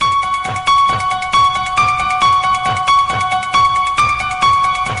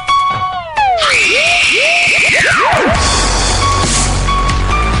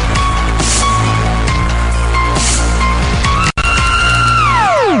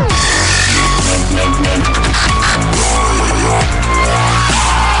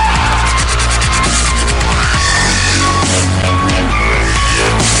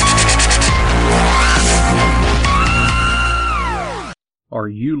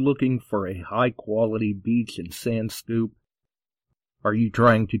you looking for a high-quality beach and sand scoop? Are you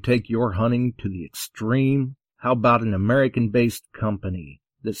trying to take your hunting to the extreme? How about an American-based company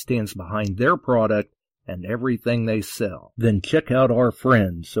that stands behind their product and everything they sell? Then check out our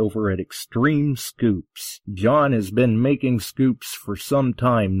friends over at Extreme Scoops. John has been making scoops for some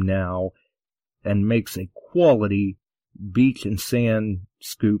time now and makes a quality beach and sand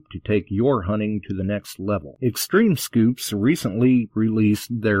scoop to take your hunting to the next level. Extreme Scoops recently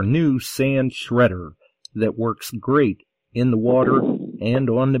released their new sand shredder that works great in the water and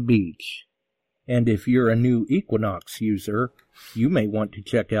on the beach. And if you're a new Equinox user, you may want to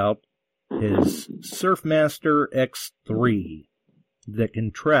check out his Surfmaster X3 that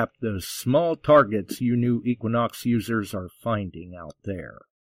can trap those small targets you new Equinox users are finding out there.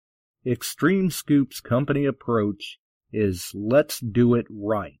 Extreme Scoop's company approach is let's do it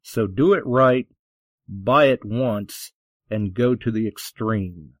right. So do it right, buy it once, and go to the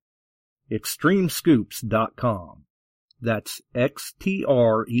extreme. Extremescoops.com. That's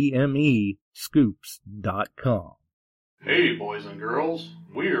XTREME scoops.com. Hey boys and girls,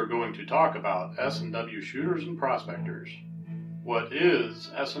 we are going to talk about S&W shooters and prospectors. What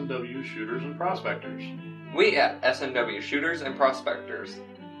is S&W shooters and prospectors? We at S&W Shooters and Prospectors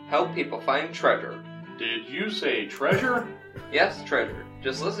help people find treasure. Did you say treasure? Yes, treasure.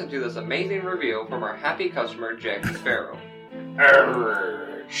 Just listen to this amazing review from our happy customer, Jackie Sparrow.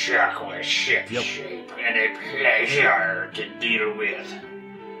 Chuck was ship-shape and a pleasure to deal with.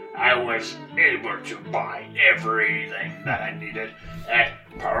 I was able to buy everything that I needed at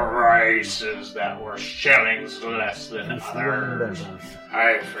prices that were shillings less than others.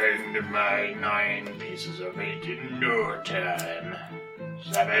 I found my 9 pieces of 8 in no time.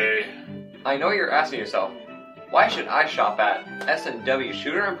 Savvy? I know you're asking yourself, why should I shop at S&W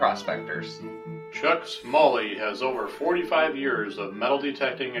Shooter and Prospectors? Chuck Smalley has over 45 years of metal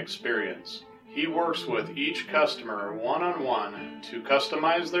detecting experience. He works with each customer one-on-one to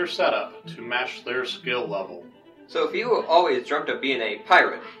customize their setup to match their skill level. So if you always dreamt of being a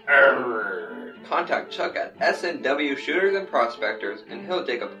pirate, contact Chuck at S&W Shooters and Prospectors and he'll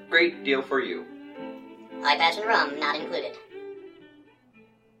take a great deal for you. Eye patch and rum not included.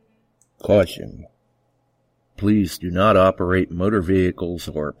 Caution. Please do not operate motor vehicles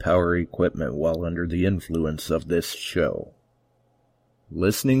or power equipment while under the influence of this show.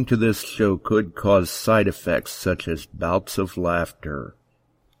 Listening to this show could cause side effects such as bouts of laughter,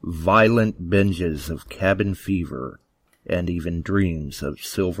 violent binges of cabin fever, and even dreams of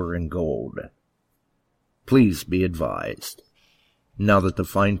silver and gold. Please be advised. Now that the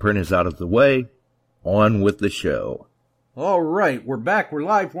fine print is out of the way, on with the show. All right, we're back. We're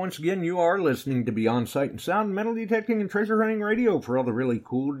live once again. You are listening to Beyond Sight and Sound, metal detecting and treasure hunting radio for all the really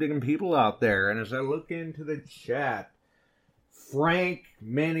cool digging people out there. And as I look into the chat, Frank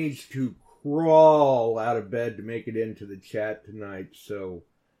managed to crawl out of bed to make it into the chat tonight. So,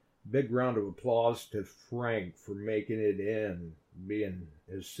 big round of applause to Frank for making it in, being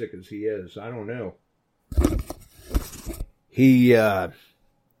as sick as he is. I don't know. He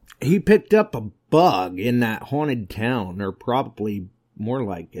picked up a bug in that haunted town, or probably more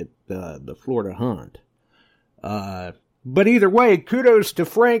like it, the Florida Hunt. But either way, kudos to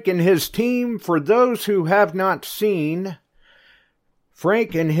Frank and his team. For those who have not seen,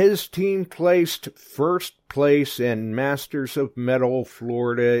 Frank and his team placed first place in Masters of Metal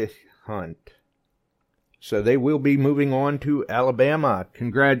Florida Hunt. So they will be moving on to Alabama.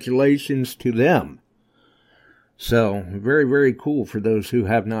 Congratulations to them. So, very, very cool for those who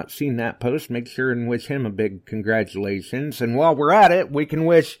have not seen that post. Make sure and wish him a big congratulations. And while we're at it, we can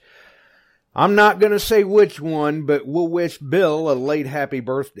wish, I'm not going to say which one, but we'll wish Bill a late happy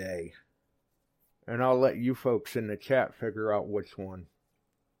birthday. And I'll let you folks in the chat figure out which one.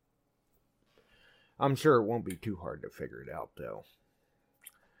 I'm sure it won't be too hard to figure it out, though.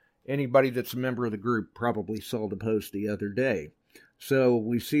 Anybody that's a member of the group probably saw the post the other day. So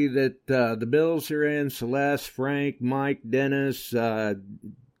we see that the Bills are in, Celeste, Frank, Mike, Dennis, number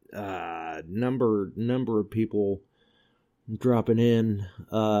of people dropping in.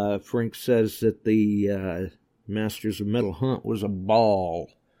 Frank says that the Masters of Metal Hunt was a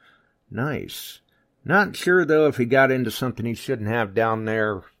ball. Nice. Not sure, though, if he got into something he shouldn't have down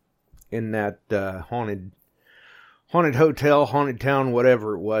there in that haunted hotel, haunted town,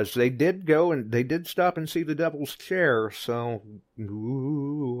 whatever it was. They did go and they did stop and see the Devil's Chair, so,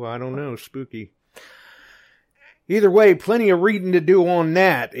 ooh, I don't know, spooky. Either way, plenty of reading to do on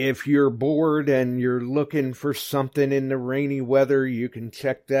that. If you're bored and you're looking for something in the rainy weather, you can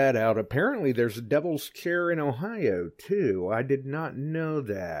check that out. Apparently there's a Devil's Chair in Ohio, too. I did not know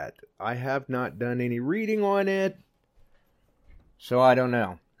that. I have not done any reading on it, so I don't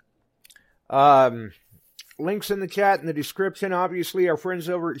know. Links in the chat and the description. Obviously, our friends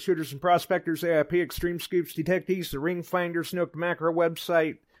over at Shooters and Prospectors, AIP, Extreme Scoops, Detectives, the Ring Finders, Nook Macro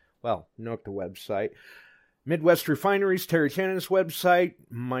website. Well, Nook the website. Midwest Refineries, Terry Shannon's website.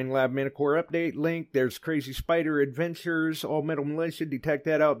 Minelab Metacore update link. There's Crazy Spider Adventures, All Metal Militia, Detect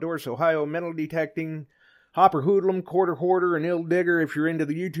That Outdoors, Ohio Metal Detecting, Hopper Hoodlum, Quarter Hoarder, and Ill Digger if you're into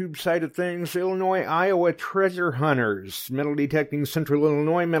the YouTube side of things. Illinois, Iowa Treasure Hunters, Metal Detecting Central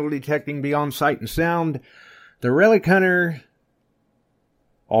Illinois, Metal Detecting Beyond Sight and Sound. The Relic Hunter,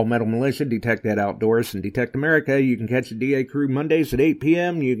 All Metal Militia, Detect That Outdoors, and Detect America. You can catch the DA Crew Mondays at 8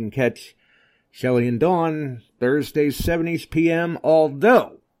 p.m. You can catch Shelley and Dawn Thursdays, 7 p.m.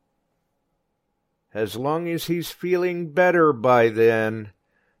 Although, as long as he's feeling better by then,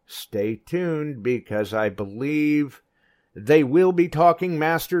 stay tuned because I believe they will be talking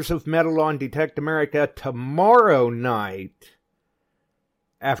Masters of Metal on Detect America tomorrow night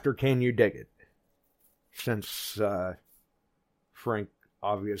after Can You Dig It? Since Frank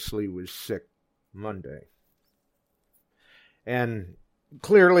obviously was sick Monday. And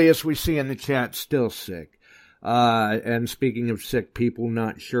clearly, as we see in the chat, still sick. And speaking of sick people,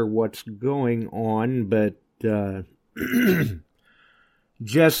 not sure what's going on, but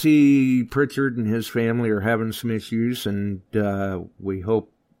Jesse Pritchard and his family are having some issues, and we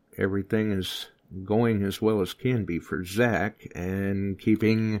hope everything is going as well as can be for Zach, and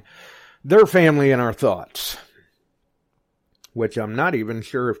keeping their family in our thoughts. Which I'm not even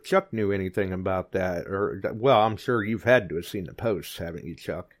sure if Chuck knew anything about that. Or, well, I'm sure you've had to have seen the posts, haven't you,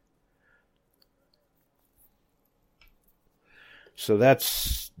 Chuck? So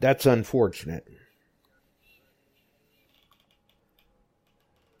that's unfortunate.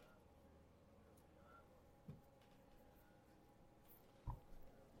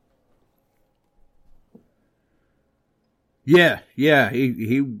 Yeah,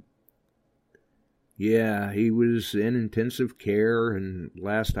 he was in intensive care, and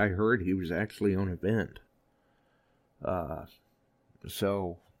last I heard, he was actually on a vent.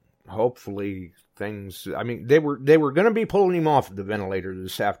 So hopefully things, I mean, they were going to be pulling him off the ventilator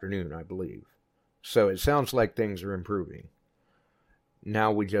this afternoon, I believe. So it sounds like things are improving.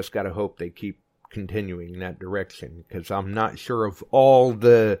 Now we just got to hope they keep continuing in that direction, because I'm not sure of all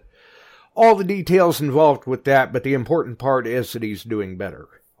the details involved with that, but the important part is that he's doing better,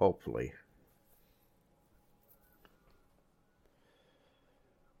 hopefully.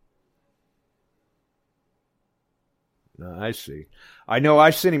 I see. I know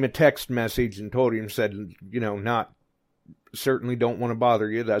I sent him a text message and told him, said, not, certainly don't want to bother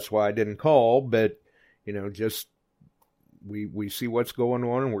you. That's why I didn't call, but, just, we see what's going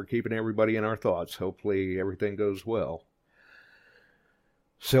on and we're keeping everybody in our thoughts. Hopefully everything goes well.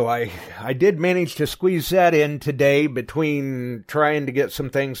 So I did manage to squeeze that in today between trying to get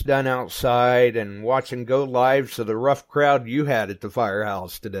some things done outside and watching go lives of the rough crowd you had at the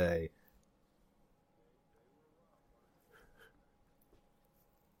firehouse today.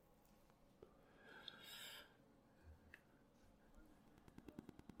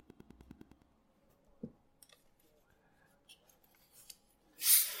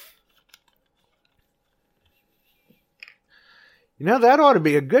 That ought to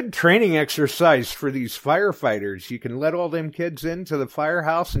be a good training exercise for these firefighters. You can let all them kids into the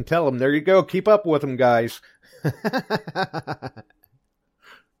firehouse and tell them, there you go, keep up with them, guys.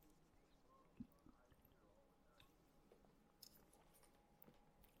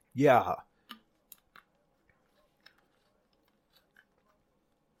 Yeah.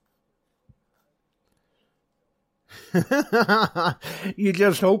 You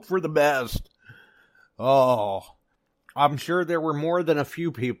just hope for the best. Oh, I'm sure there were more than a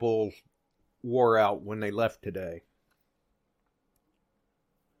few people wore out when they left today.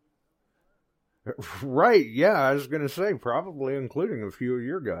 Right, yeah, I was going to say, probably including a few of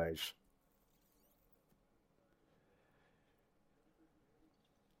your guys.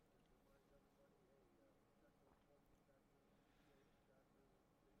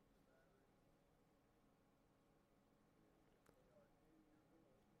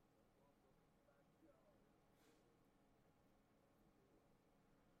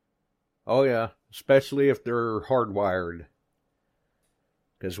 Oh yeah, especially if they're hardwired.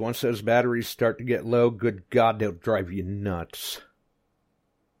 Because once those batteries start to get low, good God, they'll drive you nuts.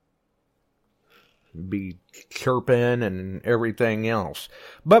 Be chirping and everything else.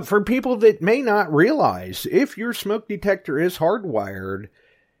 But for people that may not realize, if your smoke detector is hardwired,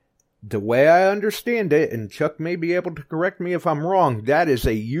 the way I understand it, and Chuck may be able to correct me if I'm wrong, that is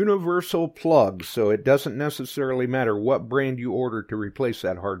a universal plug, so it doesn't necessarily matter what brand you order to replace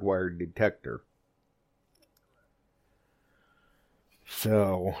that hardwired detector.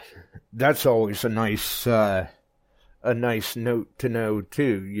 So that's always a nice note to know,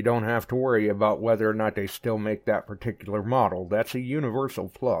 too. You don't have to worry about whether or not they still make that particular model. That's a universal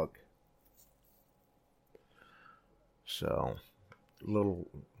plug. So, little...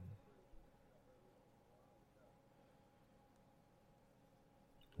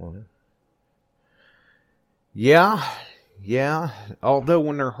 Yeah. Although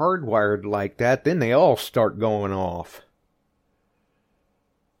when they're hardwired like that, then they all start going off.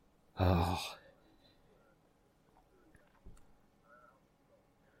 Oh,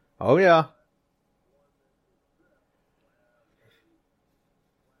 yeah.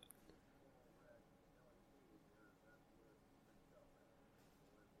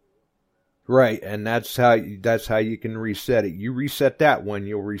 Right, and that's how you can reset it. You reset that one,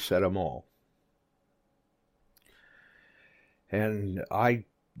 you'll reset them all. And I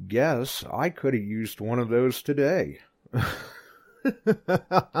guess I could have used one of those today.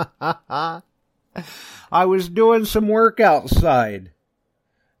 I was doing some work outside.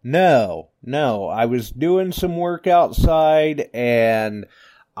 No, I was doing some work outside, and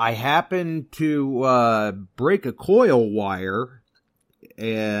I happened to break a coil wire,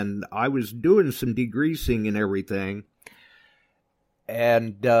 and I was doing some degreasing and everything,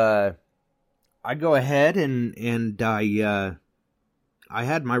 and I go ahead and I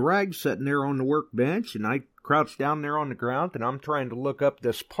had my rag sitting there on the workbench, and I crouched down there on the ground, and I'm trying to look up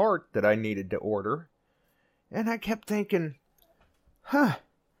this part that I needed to order, and I kept thinking,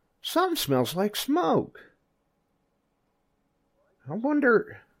 something smells like smoke. I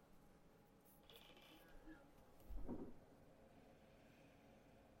wonder...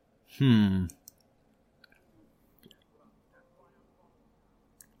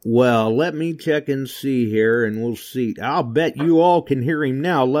 Well, let me check and see here, and we'll see. I'll bet you all can hear him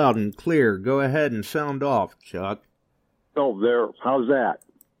now loud and clear. Go ahead and sound off, Chuck. Oh, there. How's that?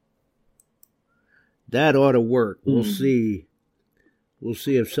 That ought to work. We'll see. We'll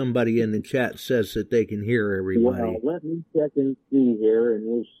see if somebody in the chat says that they can hear everybody. Well, let me check and see here, and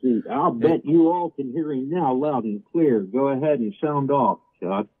we'll see. I'll bet you all can hear him now loud and clear. Go ahead and sound off,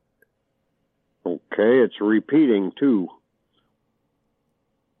 Chuck. Okay, it's repeating, too.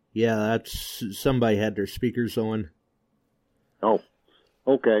 Yeah, that's... Somebody had their speakers on. Oh,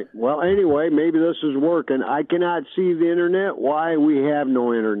 okay. Well, anyway, maybe this is working. I cannot see the internet. Why? We have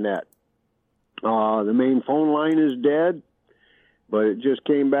no internet. The main phone line is dead, but it just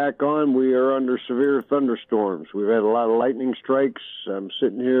came back on. We are under severe thunderstorms. We've had a lot of lightning strikes. I'm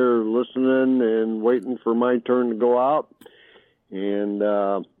sitting here listening and waiting for my turn to go out. And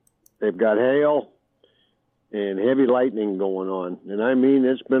they've got hail and heavy lightning going on. And I mean,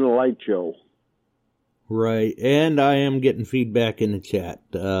 it's been a light show. Right, and I am getting feedback in the chat.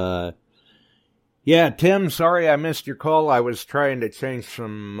 Yeah, Tim, sorry I missed your call. I was trying to change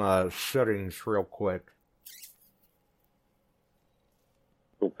some settings real quick.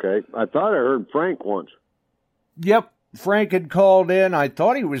 Okay, I thought I heard Frank once. Yep, Frank had called in. I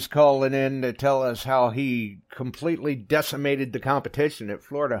thought he was calling in to tell us how he completely decimated the competition at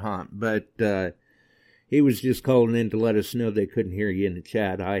Florida Hunt, but he was just calling in to let us know they couldn't hear you in the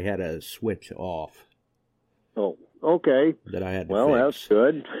chat. I had a switch off. Oh, okay. That I had to fix. That's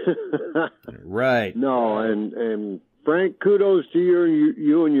good. Right. No, and Frank, kudos to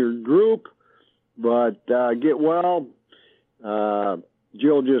you and your group, but get well.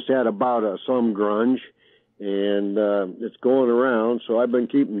 Jill just had a bout of some grunge, and it's going around, so I've been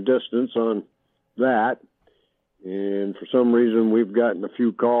keeping distance on that. And for some reason, we've gotten a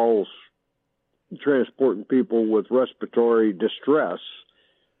few calls transporting people with respiratory distress.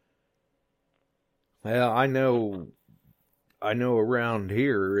 Well, I know around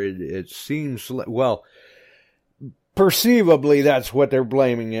here it seems like, well, perceivably that's what they're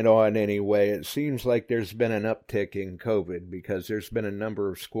blaming it on anyway. It seems like there's been an uptick in COVID because there's been a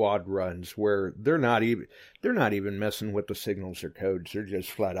number of squad runs where they're not even messing with the signals or codes. They're just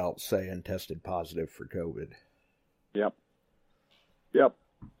flat out saying tested positive for COVID. Yep.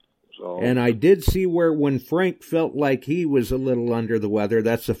 So. And I did see where when Frank felt like he was a little under the weather,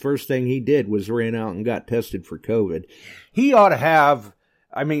 that's the first thing he did was ran out and got tested for COVID. He ought to have,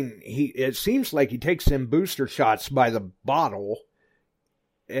 I mean, it seems like he takes them booster shots by the bottle,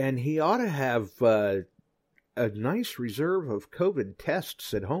 and he ought to have a nice reserve of COVID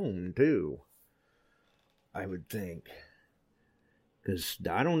tests at home, too, I would think. Because,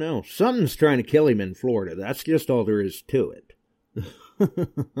 I don't know, something's trying to kill him in Florida. That's just all there is to it.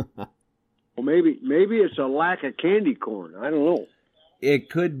 Well, maybe it's a lack of candy corn. I don't know. It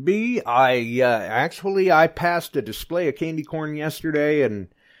could be. I passed a display of candy corn yesterday, and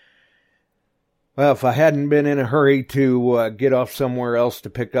Well, if I hadn't been in a hurry to get off somewhere else to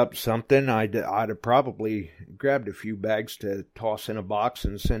pick up something, I'd have probably grabbed a few bags to toss in a box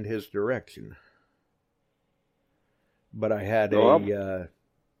and send his direction. But I had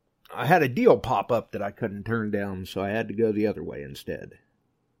a deal pop up that I couldn't turn down, so I had to go the other way instead.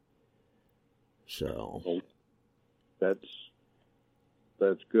 So that's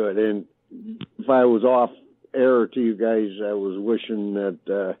good. And if I was off air to you guys, I was wishing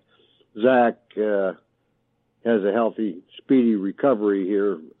that Zach has a healthy, speedy recovery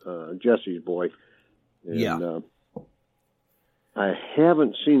here, Jesse's boy. And, yeah. I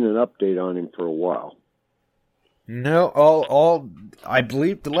haven't seen an update on him for a while. No, all I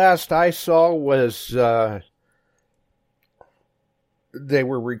believe the last I saw was they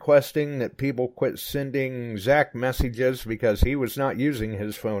were requesting that people quit sending Zach messages because he was not using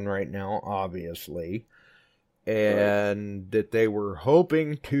his phone right now, obviously. And that they were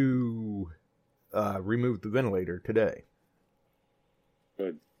hoping to remove the ventilator today.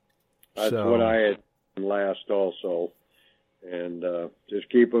 Good. That's what I had last also. And just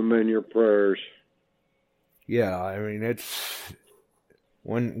keep them in your prayers. Yeah, I mean, it's...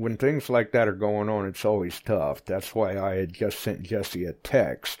 When things like that are going on, it's always tough. That's why I had just sent Jesse a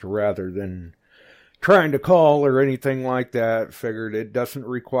text rather than trying to call or anything like that. Figured it doesn't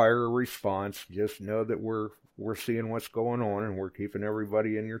require a response. Just know that we're seeing what's going on and we're keeping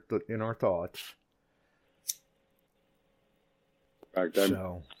everybody in our thoughts. Right,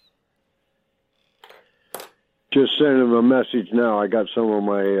 so, just send him a message now. I got some of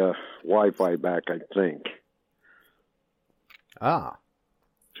my Wi-Fi back, I think. Ah.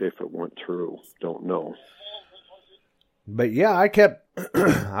 See if it went through. Don't know. But yeah, I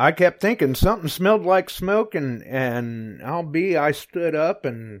kept thinking something smelled like smoke, and I stood up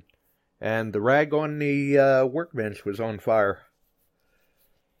and the rag on the workbench was on fire.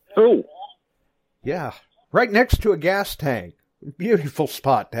 Oh. Yeah, right next to a gas tank. Beautiful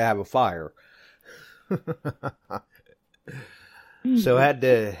spot to have a fire. So had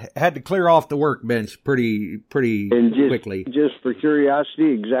to clear off the workbench pretty quickly. Just for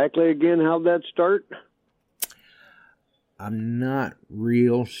curiosity, exactly again how'd that start? I'm not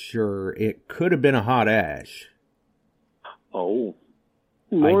real sure. It could have been a hot ash. Oh,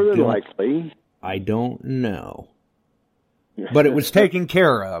 more than likely. I don't know. But it was taken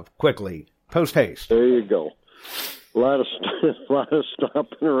care of quickly, post haste. There you go. A lot of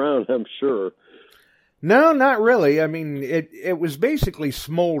stopping around, I'm sure. No, not really. I mean, it was basically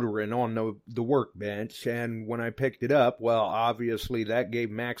smoldering on the workbench, and when I picked it up, well, obviously that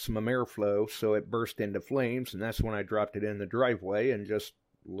gave maximum airflow, so it burst into flames, and that's when I dropped it in the driveway and just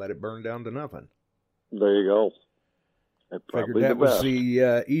let it burn down to nothing. There you go. Figured that was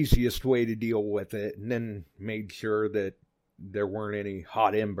the easiest way to deal with it, and then made sure that there weren't any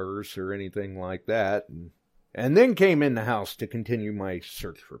hot embers or anything like that, and then came in the house to continue my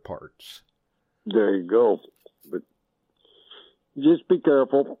search for parts. There you go. But just be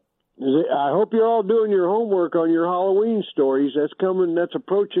careful. I hope you're all doing your homework on your Halloween stories. That's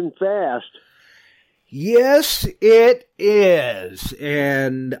approaching fast. Yes, it is.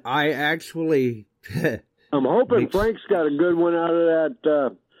 And I actually... I'm hoping Frank's got a good one out of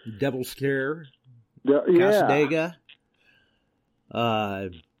that... Devil's Scare. Yeah. Cassadaga.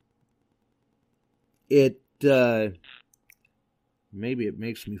 Maybe it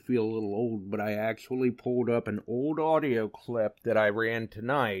makes me feel a little old, but I actually pulled up an old audio clip that I ran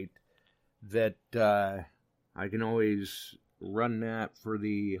tonight that I can always run that for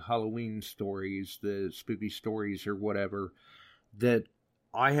the Halloween stories, the spooky stories or whatever, that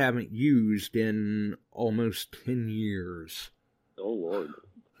I haven't used in almost 10 years. Oh, Lord.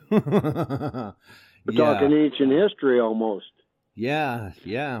 We're talking ancient history almost. Yeah,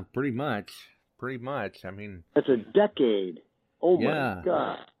 pretty much. I mean... That's a decade. Oh yeah. My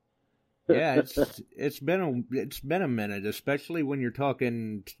God! Yeah, it's been a minute, especially when you're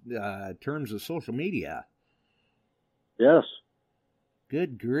talking terms of social media. Yes.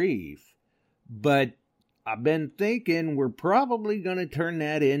 Good grief! But I've been thinking we're probably going to turn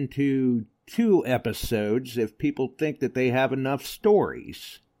that into 2 episodes if people think that they have enough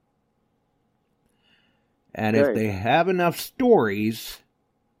stories. And if they have enough stories,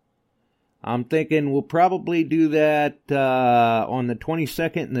 I'm thinking we'll probably do that on the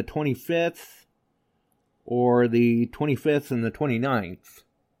 22nd and the 25th, or the 25th and the 29th.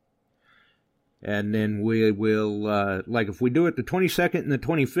 And then we will, like if we do it the 22nd and the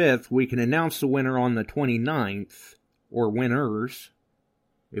 25th, we can announce the winner on the 29th, or winners,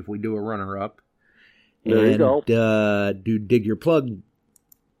 if we do a runner-up. There you go. Do Dig Your Plug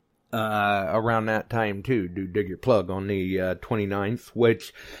around that time, too. Do Dig Your Plug on the 29th,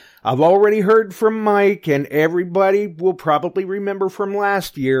 which... I've already heard from Mike, and everybody will probably remember from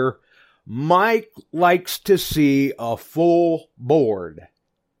last year, Mike likes to see a full board.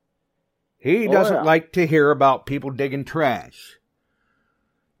 He doesn't like to hear about people digging trash.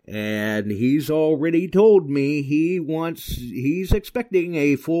 And he's already told me he's expecting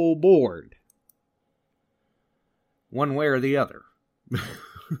a full board. One way or the other.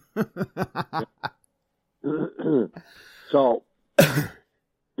 So,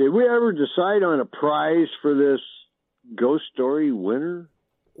 did we ever decide on a prize for this ghost story winner?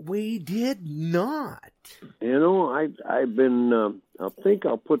 We did not. You know, I've been, I think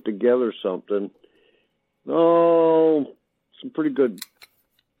I'll put together something. Oh, some pretty good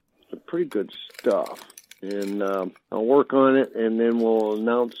stuff. And I'll work on it, and then we'll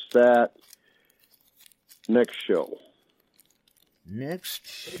announce that next show. Next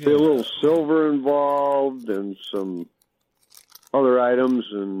show. Be a little silver involved and some other items,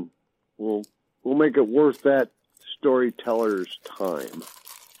 and we'll make it worth storyteller's time.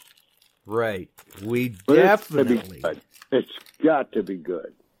 Right. But Definitely. It's got to be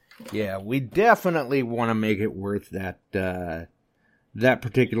good. Yeah, we definitely want to make it worth that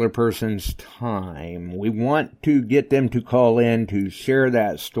particular person's time. We want to get them to call in to share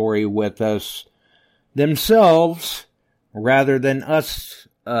that story with us themselves, rather than us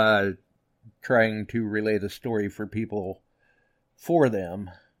trying to relay the story for people for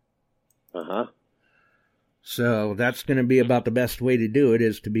them. Uh-huh. So that's going to be about the best way to do it,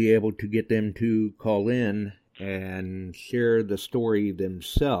 is to be able to get them to call in and share the story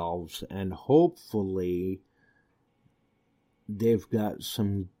themselves, and hopefully they've got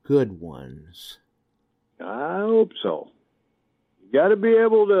some good ones. I hope so. You got to be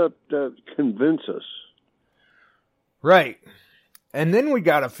able to convince us. Right. And then we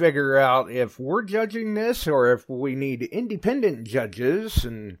got to figure out if we're judging this or if we need independent judges.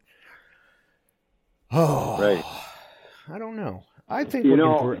 And right. I don't know. I think you we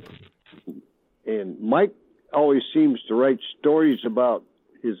know, and Mike always seems to write stories about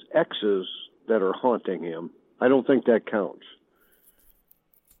his exes that are haunting him. I don't think that counts.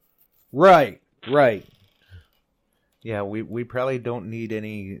 Right. Yeah, we probably don't need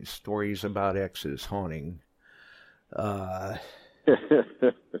any stories about exes haunting.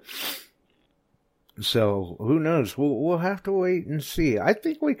 So who knows? We'll have to wait and see. I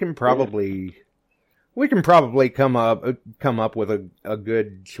think we can probably come up with a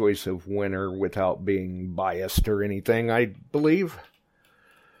good choice of winner without being biased or anything, I believe.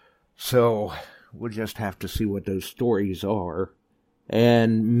 So we'll just have to see what those stories are,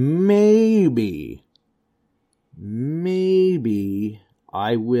 and maybe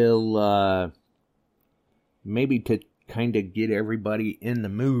I will maybe to kind of get everybody in the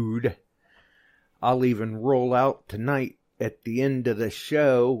mood, I'll even roll out tonight at the end of the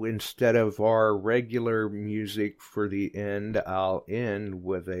show, instead of our regular music for the end, I'll end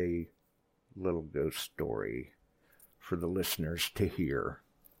with a little ghost story for the listeners to hear.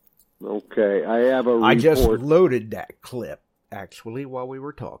 Okay, I have a report. I just loaded that clip, actually, while we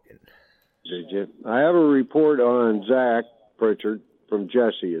were talking. Did you? I have a report on Zach Pritchard from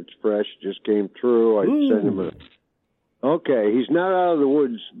Jesse. It's fresh, just came through. I sent him a... Okay, he's not out of the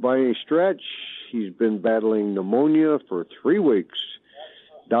woods by any stretch. He's been battling pneumonia for 3 weeks.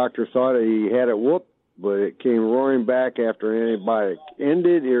 Doctor thought he had it whooped, but it came roaring back after antibiotic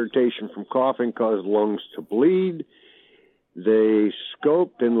ended. Irritation from coughing caused lungs to bleed. They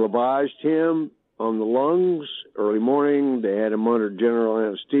scoped and lavaged him on the lungs early morning. They had him under general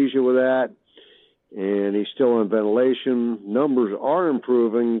anesthesia with that, and he's still on ventilation. Numbers are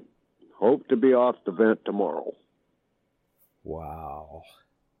improving. Hope to be off the vent tomorrow. Wow.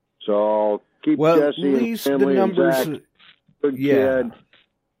 So keep Jesse and family and Zach, good kid.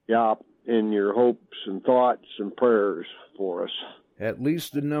 Yeah, in your hopes and thoughts and prayers for us. At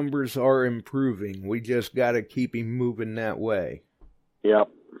least the numbers are improving. We just got to keep him moving that way. Yep.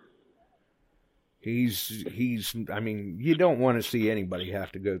 He's, I mean, you don't want to see anybody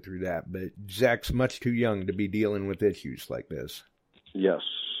have to go through that, but Zach's much too young to be dealing with issues like this. Yes.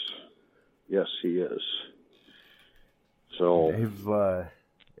 Yes, he is. So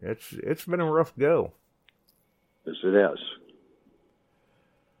it's been a rough go. Yes, it has.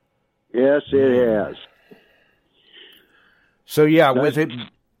 Yes, it has. So yeah, with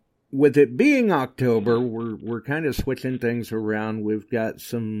it being October, we're kind of switching things around. We've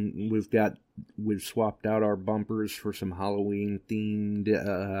swapped out our bumpers for some Halloween themed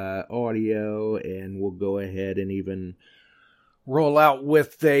audio, and we'll go ahead and even roll out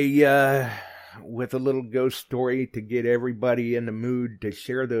with a little ghost story to get everybody in the mood to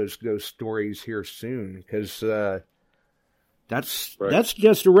share those ghost stories here soon, because That's Right. that's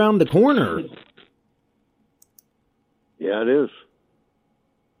just around the corner. Yeah, it is.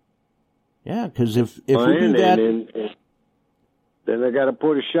 Yeah, because if we do that, And then I got to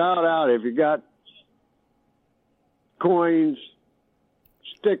put a shout out. If you got coins,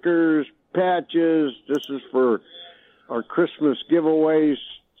 stickers, patches, this is for our Christmas giveaways.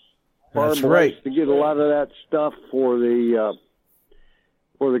 That's Barb right. likes to get a lot of that stuff for the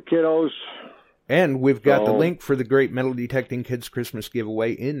kiddos. And we've got the So- link for the Great Metal Detecting Kids Christmas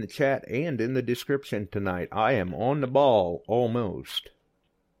giveaway in the chat and in the description tonight. I am on the ball, almost.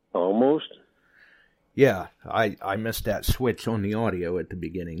 Almost. Yeah, I missed that switch on the audio at the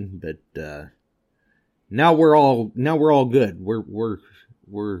beginning, but now we're all good.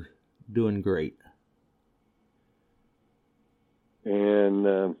 We're doing great. And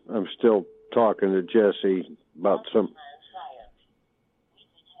I'm still talking to Jesse about some.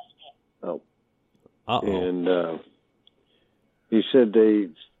 Oh. Uh-oh. And he said they're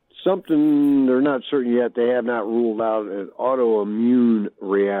not certain yet. They have not ruled out an autoimmune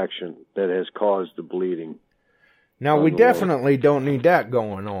reaction that has caused the bleeding. Now, we definitely don't need that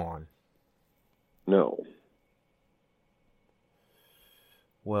going on. No.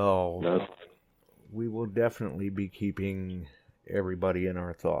 Well, No. we will definitely be keeping everybody in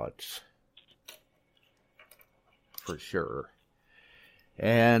our thoughts. For sure.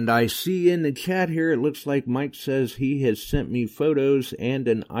 And I see in the chat here, it looks like Mike says he has sent me photos and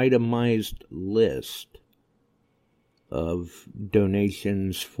an itemized list of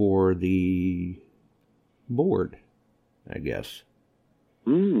donations for the board, I guess.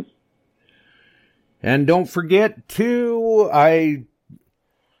 Mm. And don't forget to,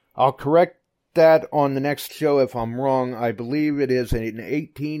 I'll correct that on the next show if I'm wrong. I believe it is an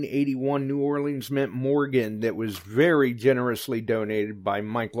 1881 New Orleans Mint Morgan that was very generously donated by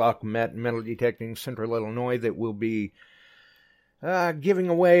Mike Lockham, Metal Detecting Central Illinois, that will be giving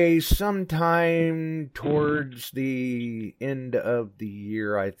away sometime towards the end of the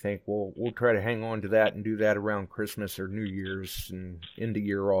year, I think. We'll try to hang on to that and do that around Christmas or New Year's and end the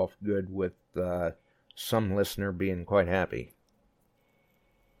year off good with some listener being quite happy.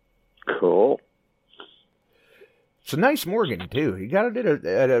 Cool. It's a nice Morgan, too. He got it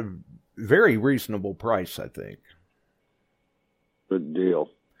at a very reasonable price, I think. Good deal.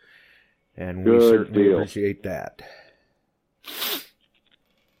 And we Good certainly deal. appreciate that.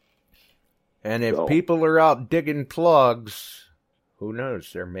 And if So- people are out digging plugs, who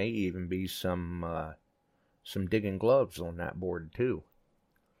knows? There may even be some digging gloves on that board, too.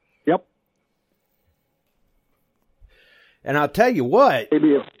 Yep. And I'll tell you what.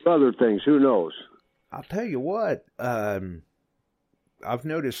 Maybe other things. Who knows? I'll tell you what. I've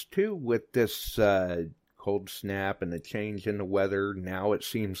noticed, too, with this cold snap and the change in the weather, now it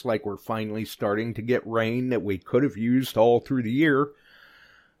seems like we're finally starting to get rain that we could have used all through the year.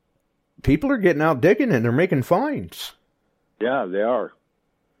 People are getting out digging and they're making finds. Yeah, they are.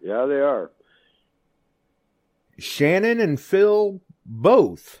 Yeah, they are. Shannon and Phil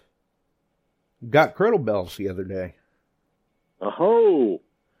both got Cradle Bells the other day. Oh,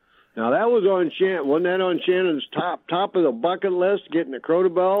 now that was on Shannon. Wasn't that on Shannon's top of the bucket list? Getting the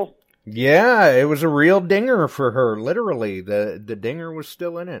Crotobel. Yeah, it was a real dinger for her. Literally, the dinger was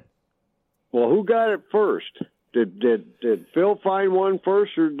still in it. Well, who got it first? Did Phil find one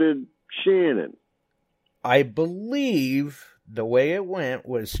first, or did Shannon? I believe the way it went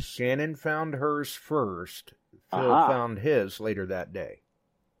was Shannon found hers first. Phil Aha. found his later that day.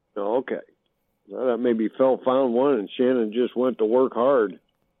 Oh, okay. Well, that maybe Phil found one and Shannon just went to work hard.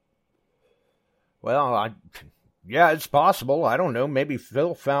 Well, yeah, it's possible. I don't know. Maybe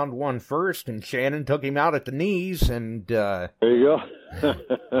Phil found one first and Shannon took him out at the knees, and There you go.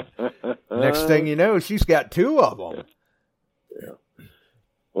 next thing you know, she's got two of them.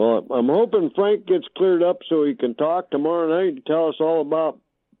 Well, I'm hoping Frank gets cleared up so he can talk tomorrow night and tell us all about.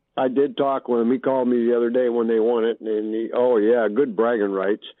 I did talk with him. He called me the other day when they won it, and good bragging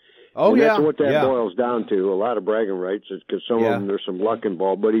rights. Oh, and yeah. that's what that yeah. boils down to, a lot of bragging rights, because some Yeah. of them, there's some luck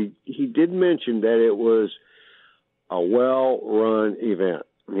involved. But he did mention that it was a well-run event.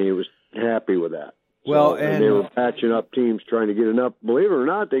 He was happy with that. Well, and they were patching up teams trying to get enough. Believe it or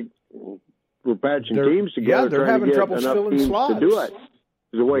not, they were patching teams together they're trying having to get trouble enough filling teams slots. to do it.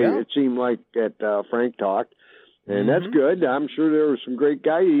 The way Yeah. it seemed like that Frank talked. And Mhm. that's good. I'm sure there were some great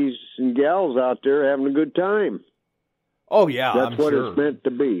guys and gals out there having a good time. Oh, yeah, That's I'm what sure. it's meant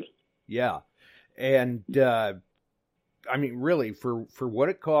to be. Yeah. And, I mean, really, for what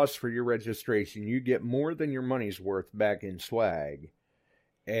it costs for your registration, you get more than your money's worth back in swag.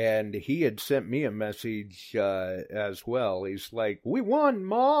 And he had sent me a message as well. He's like, "We won,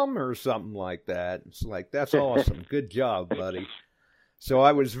 Mom," or something like that. It's like, that's awesome. Good job, buddy. So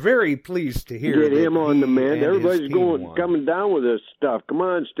I was very pleased to hear Get him on the mend. Everybody's won. coming down with this stuff. Come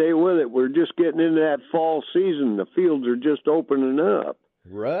on, stay with it. We're just getting into that fall season. The fields are just opening up.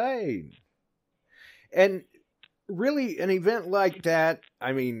 Right. And really, an event like that,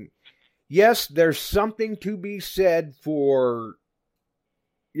 I mean, yes, there's something to be said for,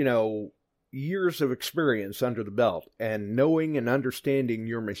 years of experience under the belt and knowing and understanding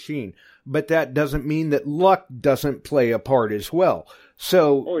your machine. But that doesn't mean that luck doesn't play a part as well.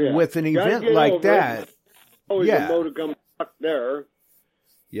 So with an event like that, always a modicum of luck there.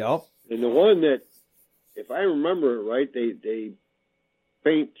 Yep. And the one that, if I remember it right, they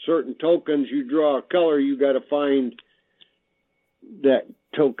paint certain tokens. You draw a color, you got to find that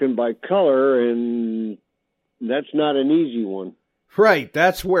token by color, and that's not an easy one. Right,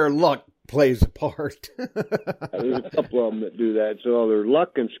 that's where luck plays a part. There's a couple of them that do that. So there's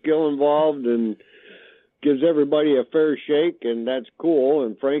luck and skill involved, and gives everybody a fair shake, and that's cool.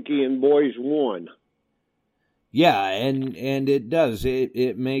 And Frankie and boys won. Yeah, and it does.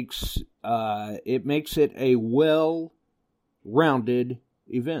 It makes it a well-rounded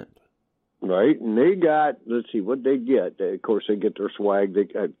event. Right, and they got, let's see, what they get. Of course, they get their swag.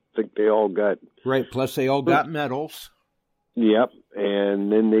 I think they all got... Right, plus they all got medals. Yep,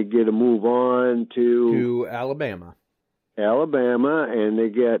 and then they get to move on to Alabama. And they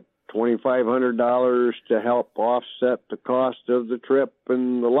get $2,500 to help offset the cost of the trip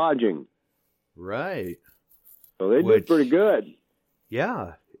and the lodging. Right. So they did pretty good.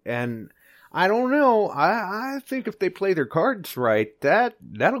 Yeah, and I don't know. I think if they play their cards right,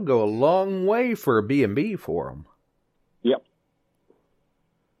 that'll go a long way for a B&B for them. Yep.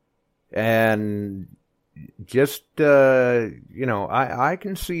 And just, I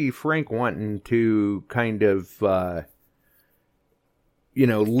can see Frank wanting to kind of,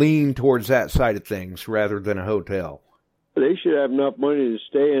 lean towards that side of things rather than a hotel. They should have enough money to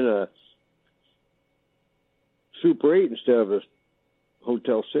stay in a Super 8 instead of a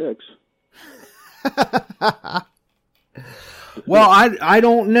Hotel 6. Well, I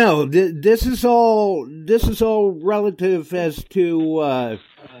don't know. This is all relative as to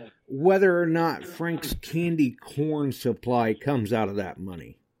whether or not Frank's candy corn supply comes out of that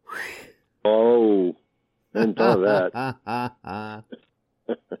money. Oh, I hadn't thought of that.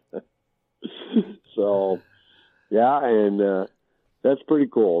 So, yeah, and that's pretty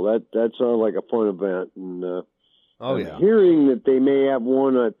cool. That sounds like a fun event. And I'm hearing that they may have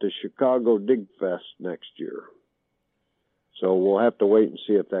one at the Chicago Dig Fest next year. So we'll have to wait and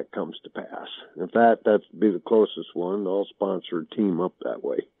see if that comes to pass. If that'd be the closest one, I'll sponsor a team up that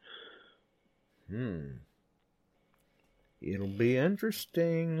way. It'll be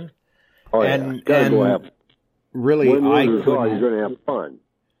interesting. Oh, and go have really, you're going to have fun.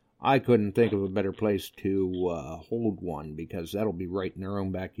 I couldn't think of a better place to hold one, because that'll be right in their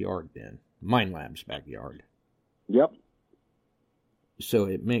own backyard then. Minelab's backyard. Yep. So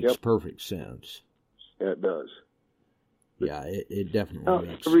it makes perfect sense. It does. Yeah, it definitely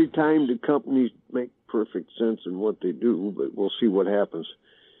makes. Every time the companies make perfect sense in what they do, but we'll see what happens.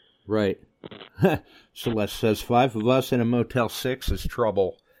 Right. Celeste says 5 of us in a Motel 6 is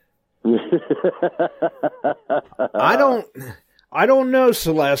trouble. I don't know,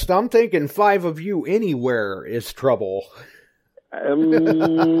 Celeste. I'm thinking 5 of you anywhere is trouble. Yeah.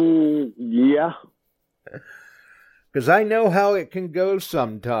 Because I know how it can go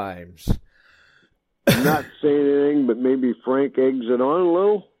sometimes. Not saying anything, but maybe Frank eggs it on a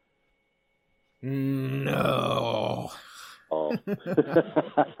little? No. Oh.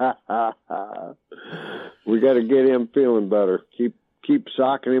 We got to get him feeling better. Keep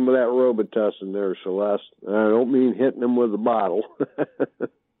socking him with that Robitussin there, Celeste. I don't mean hitting him with a bottle.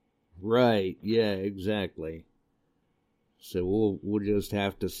 Right. Yeah, exactly. So we'll just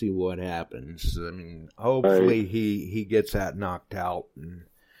have to see what happens. I mean, hopefully he gets that knocked out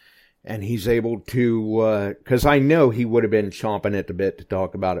and he's able to, because I know he would have been chomping at the bit to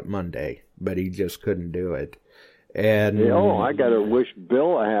talk about it Monday, but he just couldn't do it. And I got to wish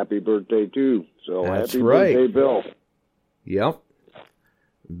Bill a happy birthday too. So that's happy right. birthday, Bill. Yep.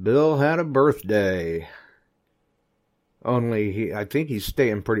 Bill had a birthday. Only I think he's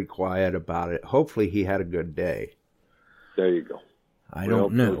staying pretty quiet about it. Hopefully he had a good day. There you go. I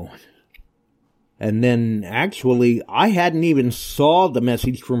don't know. And then, actually, I hadn't even saw the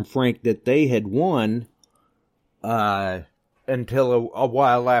message from Frank that they had won until a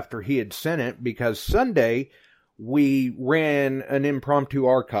while after he had sent it, because Sunday we ran an impromptu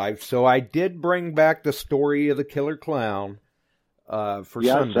archive. So I did bring back the story of the killer clown. for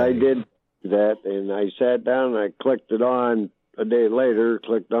yes, Sunday. I did that, and I sat down and I clicked it on a day later,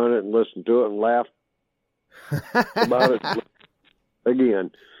 clicked on it and listened to it and laughed about it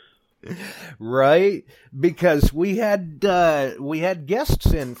again. Right? Because we had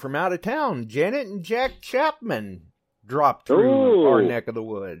guests in from out of town. Janet and Jack Chapman dropped through our neck of the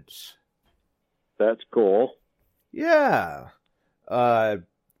woods. That's cool. Yeah.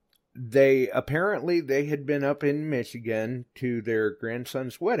 They had been up in Michigan to their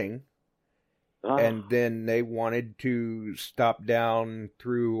grandson's wedding, and then they wanted to stop down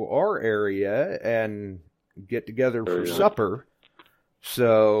through our area and get together for supper.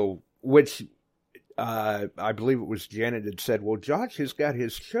 So, which I believe it was Janet had said, well, Josh has got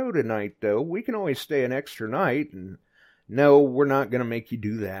his show tonight, though. We can always stay an extra night. And no, we're not going to make you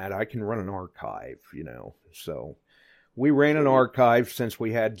do that. I can run an archive, So we ran an archive since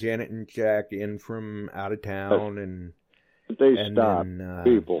we had Janet and Jack in from out of town. And stopped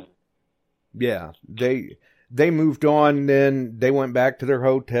people. Yeah, they moved on, then they went back to their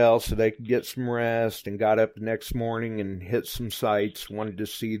hotel so they could get some rest, and got up the next morning and hit some sites, wanted to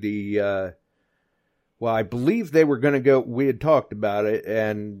see the, I believe they were going to go, we had talked about it,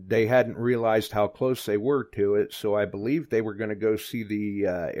 and they hadn't realized how close they were to it, so I believe they were going to go see the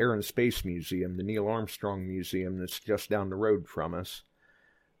Air and Space Museum, the Neil Armstrong Museum that's just down the road from us,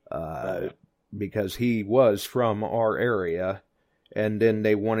 because he was from our area. And then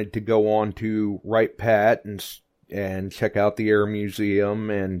they wanted to go on to Wright Pat and check out the Air Museum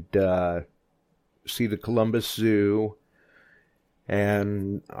and see the Columbus Zoo.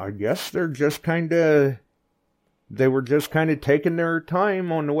 And I guess they were just kind of taking their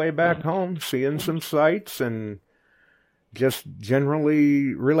time on the way back home, seeing some sights and just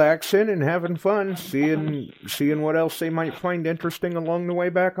generally relaxing and having fun, seeing what else they might find interesting along the way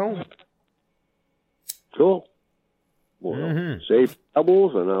back home. Cool. Well, safe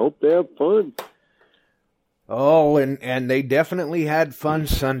travels, and I hope they have fun. Oh, and they definitely had fun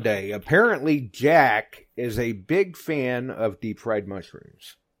Sunday. Apparently, Jack is a big fan of deep-fried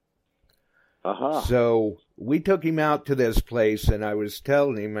mushrooms. So we took him out to this place, and I was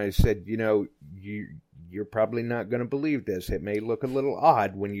telling him, I said, you're probably not going to believe this. It may look a little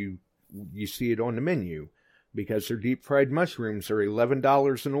odd when you see it on the menu, because their deep-fried mushrooms are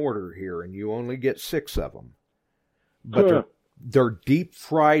 $11 an order here, and you only get 6 of them. But they're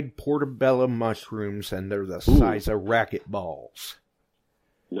deep-fried portobello mushrooms, and they're the size of racquetballs.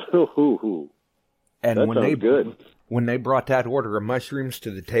 And when they brought that order of mushrooms to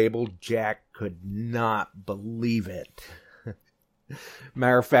the table, Jack could not believe it.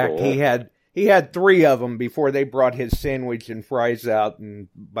 Matter of fact, he had 3 of them before they brought his sandwich and fries out, and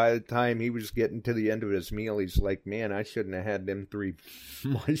by the time he was getting to the end of his meal, he's like, man, I shouldn't have had them 3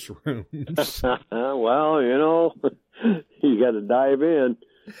 mushrooms. Well, you got to dive in.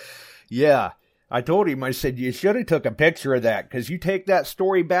 Yeah. I told him, I said, you should have took a picture of that, because you take that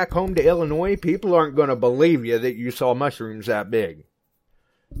story back home to Illinois, people aren't going to believe you that you saw mushrooms that big.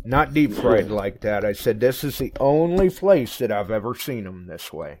 Not deep fried like that. I said, this is the only place that I've ever seen them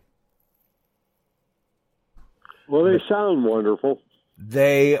this way. Well, they sound wonderful.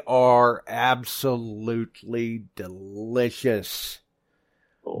 They are absolutely delicious.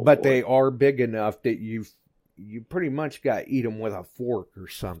 But they are big enough that you pretty much got to eat them with a fork or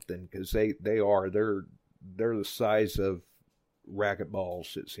something, because they're the size of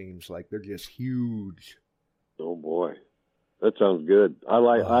racquetballs. It seems like they're just huge. Oh boy, that sounds good. I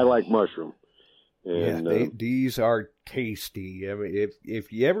like mushroom. And, these are tasty. I mean,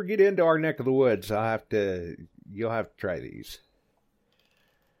 if you ever get into our neck of the woods, you'll have to try these.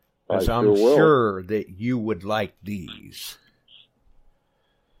 Because I'm sure that you would like these.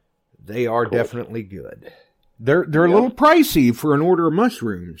 They are definitely good. They're a little pricey for an order of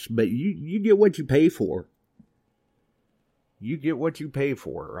mushrooms, but you get what you pay for. You get what you pay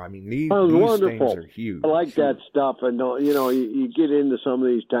for. I mean, these things are huge. I like that stuff. And you get into some of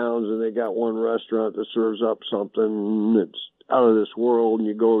these towns and they got one restaurant that serves up something that's out of this world, and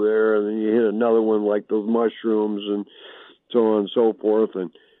you go there and then you hit another one like those mushrooms and so on and so forth.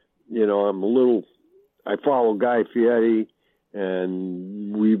 And I follow Guy Fieri,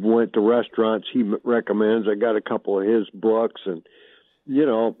 and we went to restaurants he recommends. I got a couple of his books, and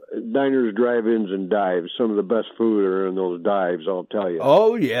diners, drive-ins, and dives. Some of the best food are in those dives, I'll tell you.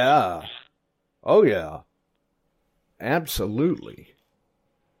 Oh yeah, absolutely.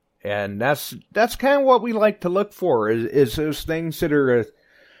 And that's kind of what we like to look for is those things that are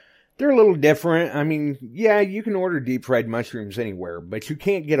they're a little different. I mean, yeah, you can order deep fried mushrooms anywhere, but you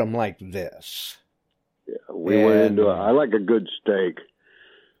can't get them like this. Yeah, we went into I like a good steak.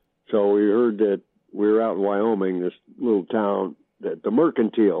 So we heard that we were out in Wyoming, this little town the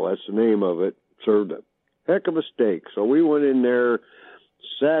Mercantile, that's the name of it, served a heck of a steak. So we went in there,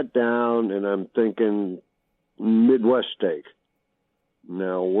 sat down, and I'm thinking Midwest steak.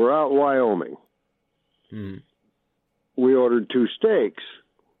 Now, we're out in Wyoming. We ordered 2 steaks.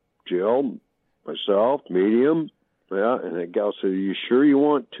 Jill, myself, medium. Yeah, and the gal said, "Are you sure you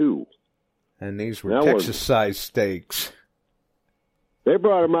want 2?" And these were Texas-sized steaks. They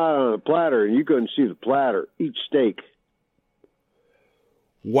brought them out on a platter, and you couldn't see the platter. Each steak.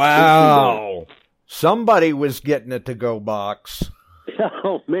 Wow. Somebody was getting a to-go box.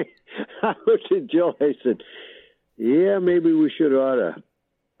 Oh, man. I looked at Jill. I said, yeah, maybe we should have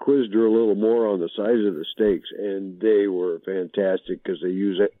quizzed her a little more on the size of the steaks. And they were fantastic because they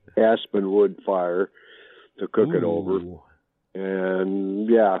use aspen wood fire to cook it over. And,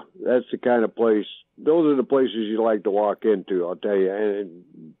 yeah, that's the kind of place. Those are the places you like to walk into, I'll tell you. And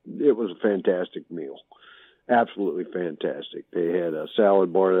it was a fantastic meal. Absolutely fantastic. They had a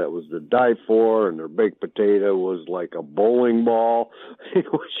salad bar that was to die for, and their baked potato was like a bowling ball. It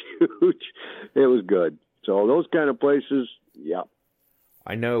was huge. It was good. So those kind of places, yeah.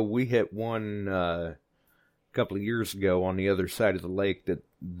 I know we hit one a couple of years ago on the other side of the lake that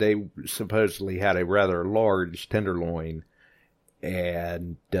they supposedly had a rather large tenderloin.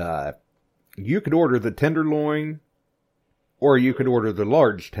 And you could order the tenderloin, or you could order the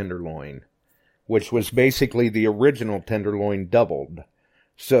large tenderloin, which was basically the original tenderloin doubled.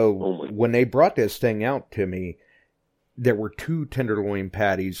 So when they brought this thing out to me, there were 2 tenderloin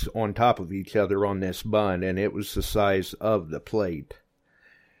patties on top of each other on this bun, and it was the size of the plate.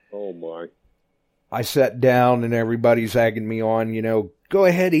 Oh, my. I sat down, and everybody's egging me on, go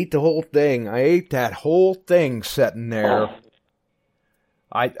ahead, eat the whole thing. I ate that whole thing sitting there.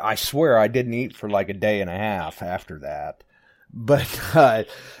 I swear I didn't eat for like a day and a half after that. But I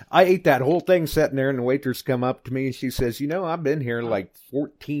ate that whole thing sitting there, and the waitress come up to me, and she says, I've been here like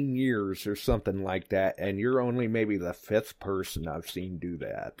 14 years or something like that, and you're only maybe the 5th person I've seen do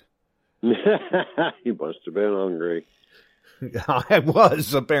that. You must have been hungry. I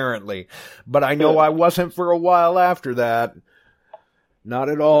was, apparently. But I know I wasn't for a while after that. Not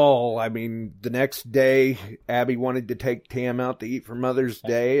at all. I mean, the next day, Abby wanted to take Tam out to eat for Mother's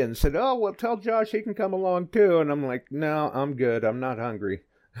Day and said, oh, well, tell Josh he can come along too. And I'm like, no, I'm good. I'm not hungry.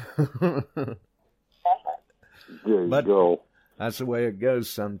 There you go. That's the way it goes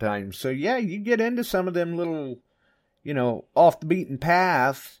sometimes. So, yeah, you get into some of them little, off the beaten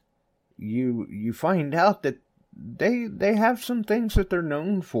path. You find out that they have some things that they're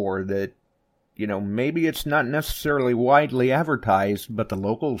known for that, maybe it's not necessarily widely advertised, but the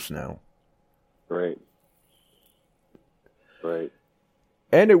locals know. Right.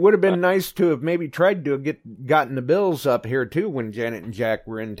 And it would have been nice to have maybe tried to have gotten the Bills up here, too, when Janet and Jack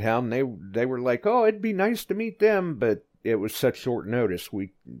were in town. They were like, oh, it'd be nice to meet them, but it was such short notice. We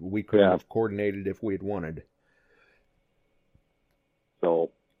couldn't have coordinated if we had wanted.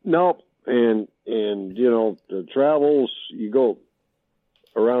 So, no. And the travels, you go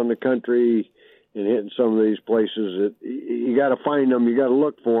around the country and hitting some of these places, you got to find them. You got to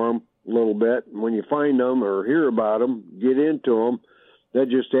look for them a little bit. And when you find them or hear about them, get into them. That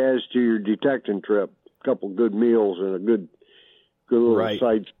just adds to your detecting trip. A couple good meals and a good little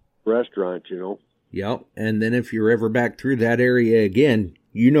side restaurant, Yep. And then if you're ever back through that area again,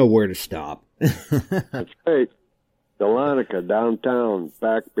 you know where to stop. That's right. Dahlonega, downtown,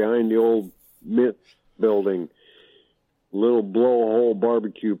 back behind the old Mint building, little blowhole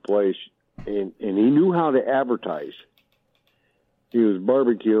barbecue place, and he knew how to advertise. He was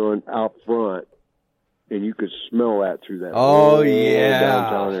barbecuing out front, and you could smell that through that whole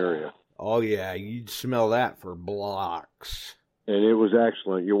downtown area. Oh, yeah, you'd smell that for blocks. And it was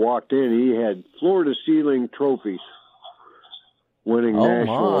excellent. You walked in, he had floor-to-ceiling trophies, winning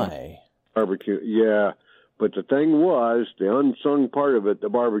national barbecue. Yeah. But the thing was, the unsung part of it, the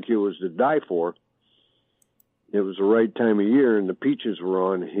barbecue was to die for. It was the right time of year, and the peaches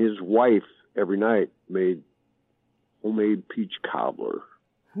were on. His wife, every night, made homemade peach cobbler.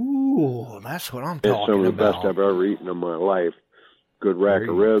 Ooh, that's what I'm talking about. It's some of the best I've ever eaten in my life. Good rack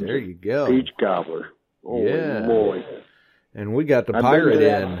of ribs. There you go. Peach cobbler. Holy moly. And we got the pirate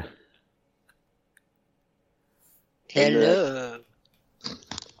in. Hello.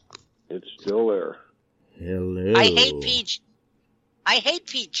 It's still there. Hello. I hate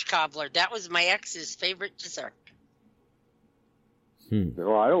peach cobbler. That was my ex's favorite dessert.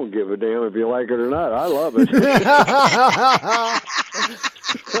 No, I don't give a damn if you like it or not. I love it.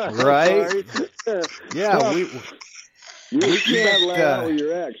 Right? Yeah, you can't lie out with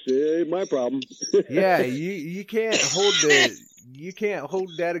your ex. It ain't my problem. Yeah, you can't hold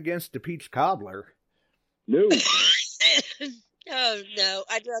that against the peach cobbler. No. Oh, no.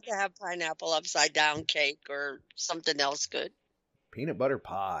 I'd rather have pineapple upside down cake or something else good. Peanut butter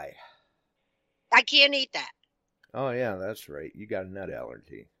pie. I can't eat that. Oh, yeah, that's right. You got a nut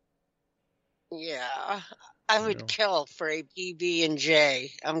allergy. Yeah. I would No. kill for a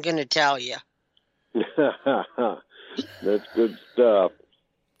PB&J. I'm going to tell you. That's good stuff.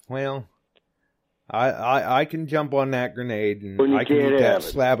 Well, I can jump on that grenade, and When you I can can't eat that have it.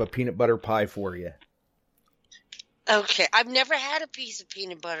 slab of peanut butter pie for you. Okay. I've never had a piece of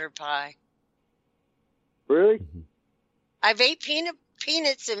peanut butter pie. Really? I've ate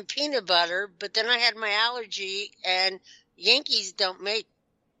peanuts and peanut butter, but then I had my allergy, and Yankees don't make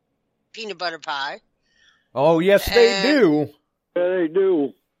peanut butter pie. Oh, yes, they And- do. Yeah, they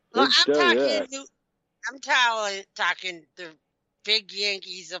do. Well, They tell you that. I'm talking the big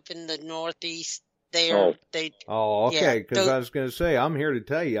Yankees up in the Northeast. Oh. Oh, okay, Yeah, because those- I was going to say, I'm here to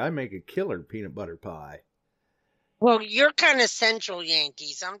tell you, I make a killer peanut butter pie. Well, you're kind of central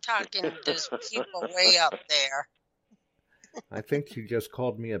Yankees. I'm talking those people way up there. I think you just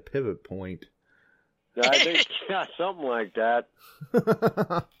called me a pivot point. I think, yeah, something like that.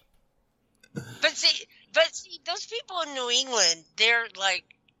 But see, those people in New England, they're like,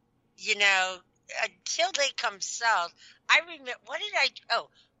 until they come south. I remember,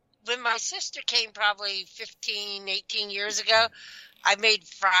 when my sister came probably 15, 18 years ago, I made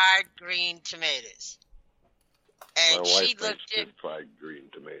fried green tomatoes. And My she wife makes looked at, good fried green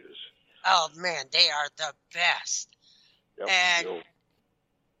tomatoes. oh man, they are the best. Yep, And- you know.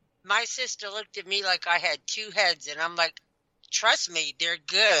 My sister looked at me like I had two heads, and I'm like, trust me, they're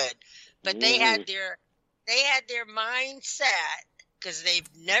good. But they had their mindset, because they've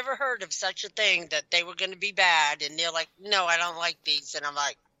never heard of such a thing, that they were going to be bad, and they're like, no, I don't like these. And I'm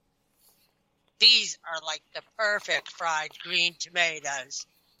like, these are like the perfect fried green tomatoes.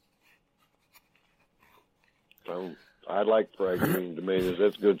 I like fried green tomatoes.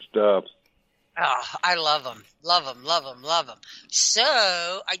 That's good stuff. Oh, I love them. Love them, love them, love them. So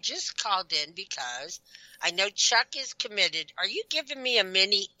I just called in because I know Chuck is committed. Are you giving me a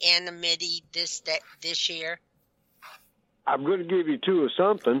mini and a midi this year? I'm going to give you two of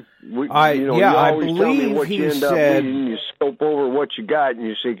something. You I always tell me believe what he you end up said- needing. You scope over what you got, and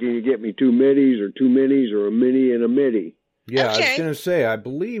you say, can you get me two middies or two minis or a mini and a midi? Yeah, I was Okay. going to say, I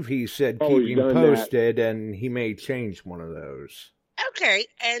believe he said Oh, keep he's him done that. posted, and he may change one of those. Okay,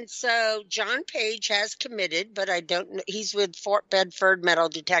 and so John Page has committed, but I don't know. He's with Fort Bedford Metal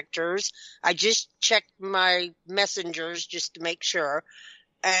Detectors. I just checked my messengers just to make sure.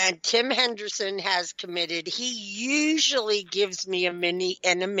 And Tim Henderson has committed. He usually gives me a mini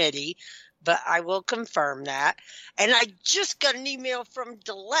and a midi, but I will confirm that. And I just got an email from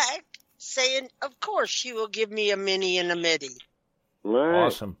Delect saying, of course, she will give me a mini and a midi. All right.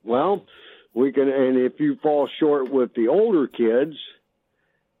 Awesome. Well, we can, and if you fall short with the older kids,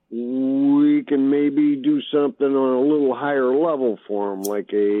 we can maybe do something on a little higher level for them,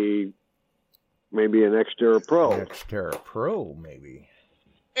 like maybe an Xterra Pro. Xterra Pro, maybe.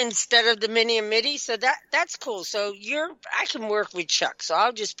 Instead of the mini and midi, so that's cool. So I can work with Chuck. So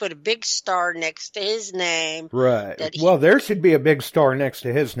I'll just put a big star next to his name. Right. That he- Well, there should be a big star next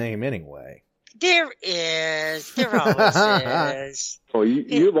to his name anyway. There is. There always is. Oh,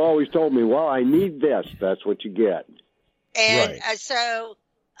 you've always told me, well, I need this. That's what you get. And Right. so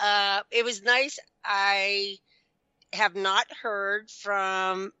it was nice. I have not heard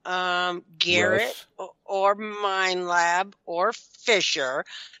from Garrett or Mine Lab or Fisher.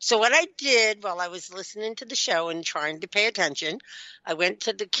 So what I did while I was listening to the show and trying to pay attention, I went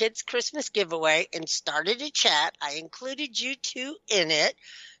to the kids' Christmas giveaway and started a chat. I included you two in it,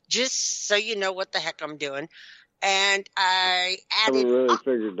 just so you know what the heck I'm doing. And I I haven't really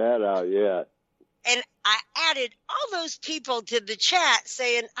figured that out yet. And I added all those people to the chat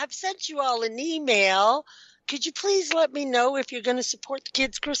saying, I've sent you all an email. Could you please let me know if you're going to support the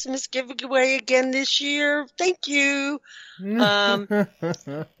kids' Christmas giveaway again this year? Thank you. And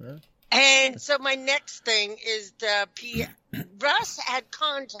so my next thing is Russ had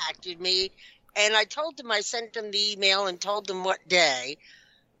contacted me, and I told him, I sent him the email and told him what day.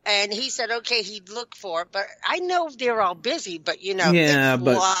 And he said, okay, he'd look for it. But I know they're all busy, but, Yeah, it's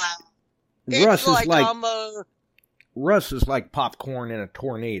but it's Russ is like almost... Russ is like popcorn in a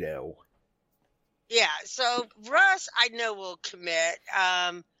tornado. Yeah, so Russ, I know will commit.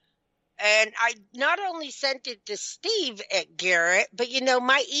 And I not only sent it to Steve at Garrett, but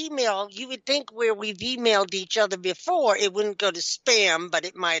my email, you would think where we've emailed each other before, it wouldn't go to spam, but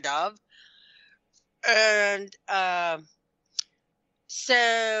it might have. And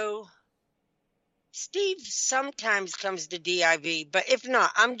so Steve sometimes comes to DIV, but if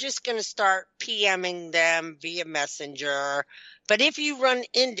not, I'm just going to start PMing them via Messenger. But if you run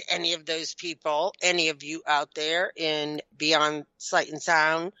into any of those people, any of you out there in Beyond Sight and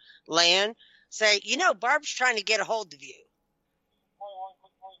Sound land, say, Barb's trying to get a hold of you.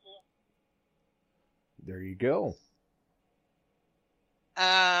 There you go.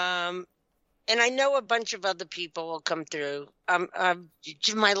 And I know a bunch of other people will come through.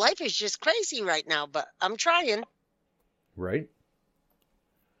 My life is just crazy right now, but I'm trying. Right.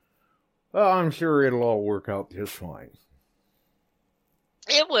 Well, I'm sure it'll all work out just fine.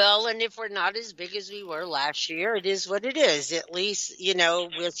 It will, and if we're not as big as we were last year, it is what it is. At least,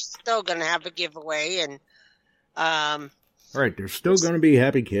 we're still going to have a giveaway, and right, there's still going to be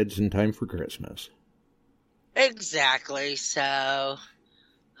happy kids in time for Christmas. Exactly. So,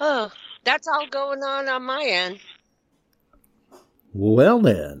 that's all going on my end. Well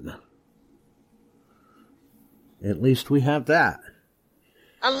then, at least we have that.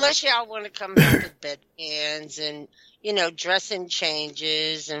 Unless y'all want to come back with bedpans and, dressing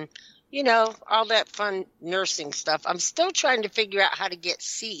changes and, all that fun nursing stuff. I'm still trying to figure out how to get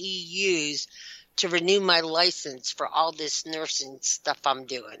CEUs to renew my license for all this nursing stuff I'm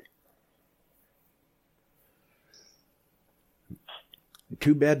doing.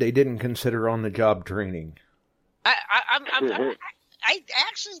 Too bad they didn't consider on-the-job training. I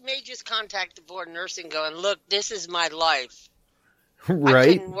actually may just contact the board of nursing going, look, this is my life.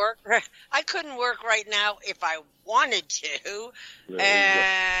 Right. I couldn't work right now if I wanted to.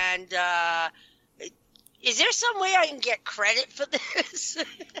 And is there some way I can get credit for this?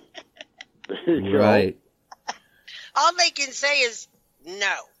 Right. All they can say is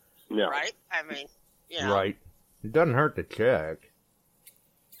no. Yeah. Right? I mean, Right. It doesn't hurt to check.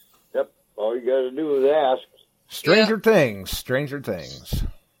 Yep. All you got to do is ask. Stranger things.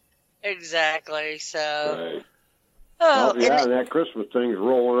 Exactly. So. Right. Oh, yeah, and that Christmas thing's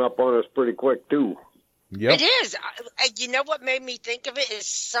rolling up on us pretty quick, too. Yep. It is. You know what made me think of it is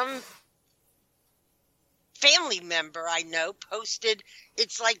some family member I know posted,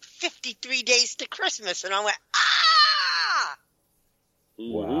 it's like 53 days to Christmas. And I went, ah!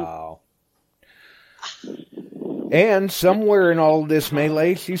 Wow. And somewhere in all this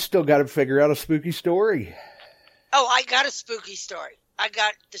melee, she's still got to figure out a spooky story. Oh, I got a spooky story. I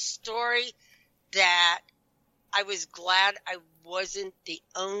got the story that I was glad I wasn't the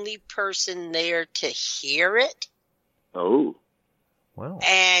only person there to hear it. Oh. Well.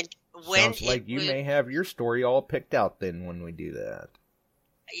 And when sounds like you may have your story all picked out then when we do that.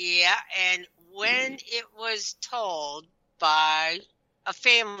 Yeah, and when it was told by a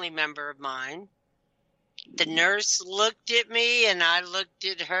family member of mine, the nurse looked at me and I looked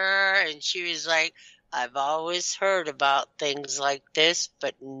at her and she was like, I've always heard about things like this,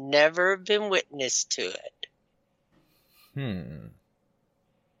 but never been witness to it.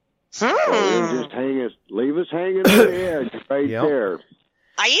 Just leave us hanging on the edge right there.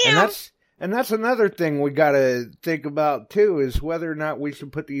 I am. And that's another thing we got to think about too, is whether or not we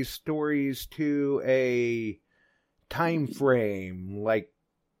should put these stories to a time frame, like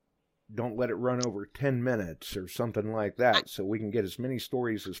don't let it run over 10 minutes or something like that, so we can get as many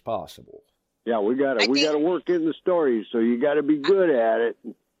stories as possible. Yeah, we got to work in the stories, so you got to be good at it.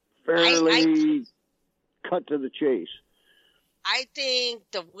 Fairly cut to the chase. I think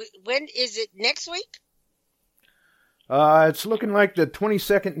when is it next week? It's looking like the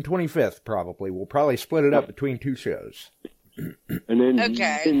 22nd and 25th, probably. We'll probably split it up between two shows. And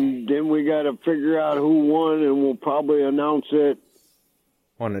then we got to figure out who won, and we'll probably announce it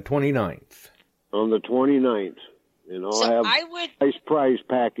on the 29th. On the 29th. And I'll have a nice prize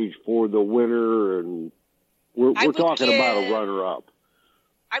package for the winner, and we're talking about a runner-up.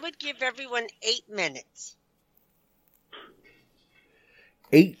 I would give everyone 8 minutes.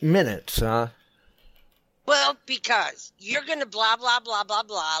 8 minutes, huh? Well, because you're going to blah, blah, blah, blah,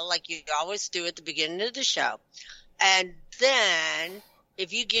 blah, like you always do at the beginning of the show. And then,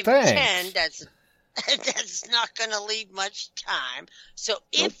 if you give 10, that's not going to leave much time. So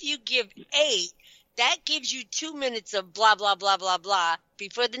if you give 8, that gives you 2 minutes of blah, blah, blah, blah, blah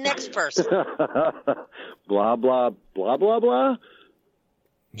before the next person. Blah, blah, blah, blah, blah?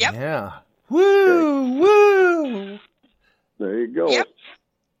 Yep. Yeah. Woo! There you go. Yep.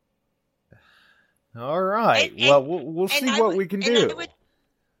 All right. We'll see what we can do.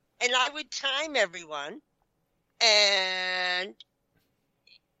 I would time everyone. And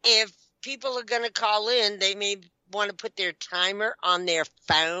if people are going to call in, they may want to put their timer on their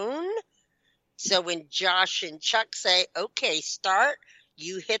phone. So when Josh and Chuck say, okay, start,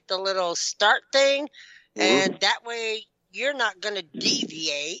 you hit the little start thing. And that way you're not going to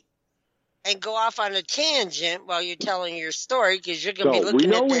deviate. and go off on a tangent while you're telling your story, because you're going to be So looking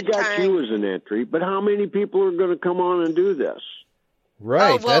we know at we that got time. you as an entry, but how many people are going to come on and do this?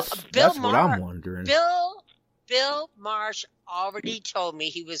 Right, Oh, well, that's what I'm wondering. Bill Marsh already told me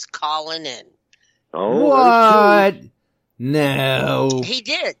he was calling in. Oh, What? No. He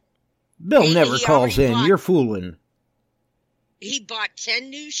did. Bill he never calls already in. bought- You're fooling. He bought 10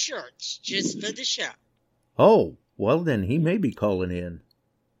 new shirts just for the show. Oh, well then he may be calling in.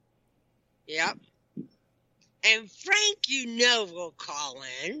 Yep. And Frank, will call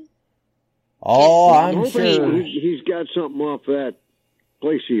in. Oh, I'm I'm hoping sure. he's got something off that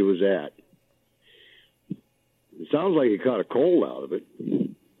place he was at. It sounds like he caught a cold out of it.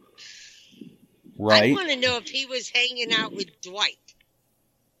 Right. I want to know if he was hanging out with Dwight.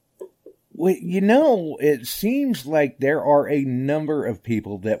 Well, it seems like there are a number of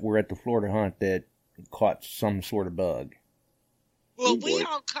people that were at the Florida Hunt that caught some sort of bug. Well, Oh, we boy.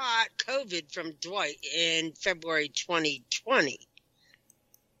 all caught COVID from Dwight in February 2020.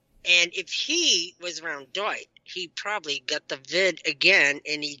 And if he was around Dwight, he probably got the vid again,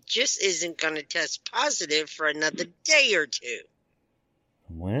 and he just isn't going to test positive for another day or two.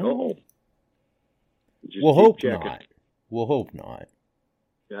 Well, Oh, just we'll keep hope checking. not. We'll hope not.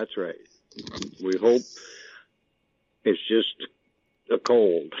 That's right. We hope it's just a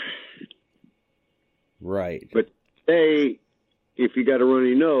cold. Right. But hey, if you got a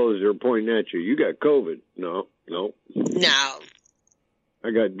runny nose, they're pointing at you. You got COVID. No. No.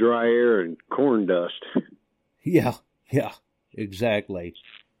 I got dry air and corn dust. Yeah, exactly.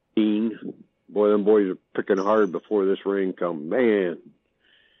 Boy, them boys are picking hard before this rain comes. Man.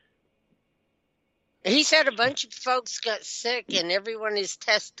 He said a bunch of folks got sick, and everyone is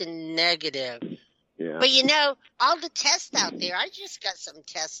testing negative. Yeah. But all the tests out there, I just got some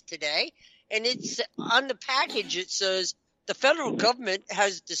tests today, and it's on the package. It says the federal government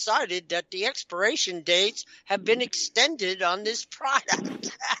has decided that the expiration dates have been extended on this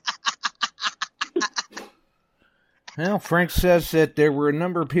product. Well, Frank says that there were a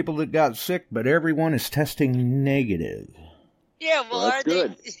number of people that got sick, but everyone is testing negative. Yeah, well, That's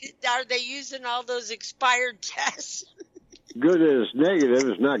good. are they using all those expired tests? Good as negative.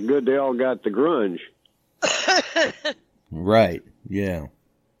 It's not good they all got the grunge. Right, yeah.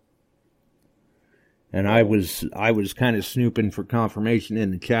 And I was kind of snooping for confirmation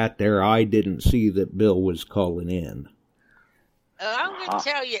in the chat there. I didn't see that Bill was calling in. I'm going to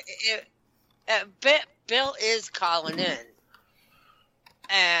tell you, Bill is calling in.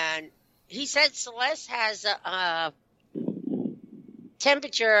 And he said Celeste has a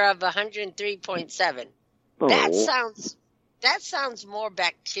temperature of 103.7. Oh. That sounds more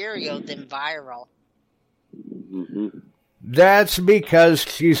bacterial than viral. Mm-hmm. That's because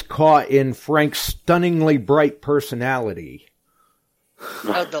she's caught in Frank's stunningly bright personality.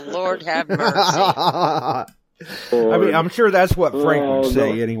 Oh, the Lord have mercy. I mean, I'm sure that's what Frank would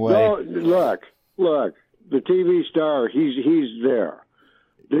say no. anyway. No, look. The TV star, he's there.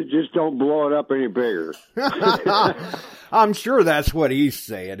 Just don't blow it up any bigger. I'm sure that's what he's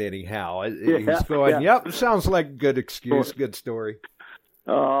saying anyhow. He's going, yep, it sounds like a good excuse, good story.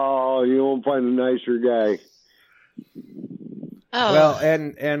 Oh, you won't find a nicer guy. Oh.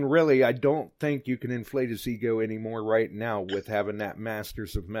 Well, and really, I don't think you can inflate his ego anymore right now with having that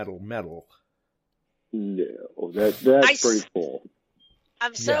Masters of Metal medal. No, that's pretty cool.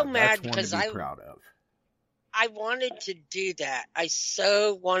 I'm so mad that's because one to be proud of. I wanted to do that. I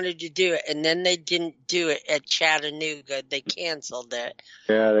so wanted to do it, and then they didn't do it at Chattanooga. They canceled it.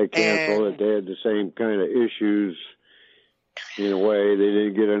 Yeah, they canceled it. They had the same kind of issues. In a way, they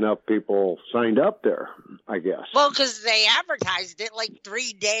didn't get enough people signed up there, I guess. Well, because they advertised it like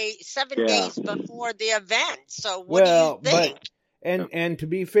 7 days before the event. So what do you think? And to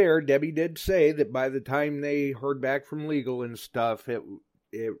be fair, Debbie did say that by the time they heard back from legal and stuff,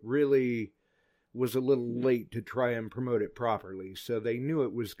 it really was a little late to try and promote it properly. So they knew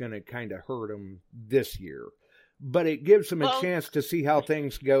it was going to kind of hurt them this year. But it gives them a chance to see how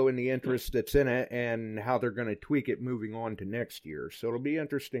things go in the interest that's in it and how they're going to tweak it moving on to next year. So it'll be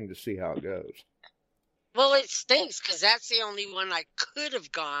interesting to see how it goes. Well, it stinks because that's the only one I could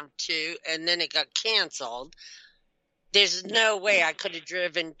have gone to, and then it got canceled. There's no way I could have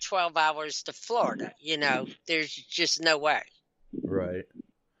driven 12 hours to Florida. There's just no way. Right.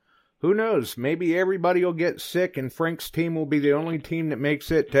 Who knows? Maybe everybody will get sick and Frank's team will be the only team that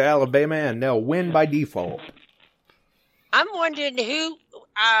makes it to Alabama and they'll win by default. I'm wondering who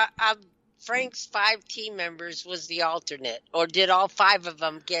of Frank's 5 team members was the alternate, or did all 5 of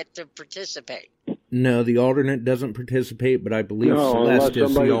them get to participate? No, the alternate doesn't participate, but I believe No, Celeste unless is the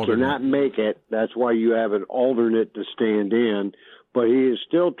somebody alternate. cannot make it, that's why you have an alternate to stand in. but he is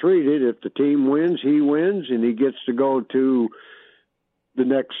still treated. If the team wins, he wins, and he gets to go to the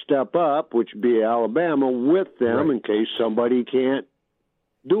next step up, which would be Alabama, with them in case somebody can't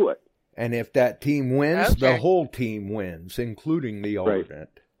do it. And if that team wins, the whole team wins, including the alternate.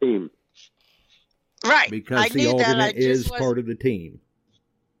 Team. Right. Because the alternate is part of the team.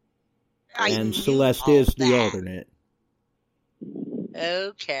 And Celeste is the alternate.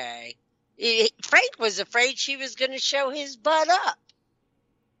 Okay. Frank was afraid she was going to show his butt up.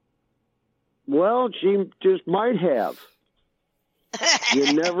 Well, she just might have.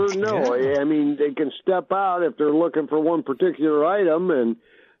 You never know. Yeah. I mean, they can step out if they're looking for one particular item, and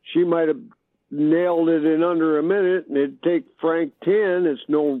she might have nailed it in under a minute, and it'd take Frank 10.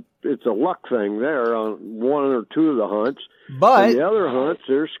 It's a luck thing there on one or two of the hunts. But and the other hunts,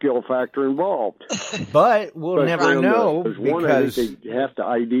 there's skill factor involved. But we'll never know because one, I think they have to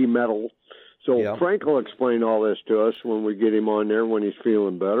ID medal. So Frank will explain all this to us when we get him on there when he's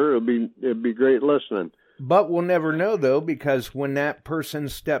feeling better. It'd be great listening. But we'll never know, though, because when that person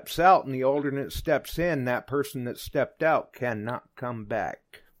steps out and the alternate steps in, that person that stepped out cannot come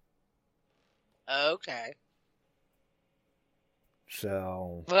back. Okay.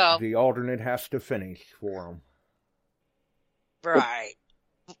 So well, the alternate has to finish for them. Right.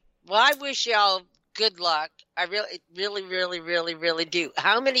 Well, I wish y'all good luck. I really do.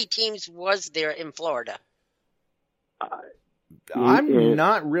 How many teams was there in Florida? I'm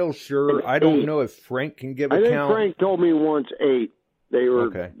not real sure. I don't know if Frank can give a count. I think Frank told me once 8. They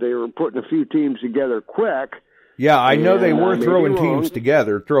were putting a few teams together quick. Yeah, I know they were throwing teams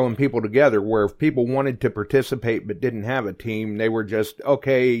together, throwing people together, where if people wanted to participate but didn't have a team, they were just,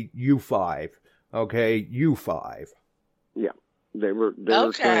 okay, you 5. Okay, you 5. Yeah. They were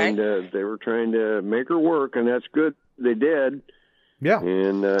trying to make her work, and that's good. They did. Yeah.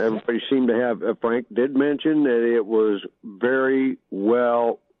 And everybody seemed to have, Frank did mention that it was very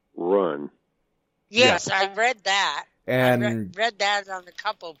well run. Yes, I read that. And I read that on a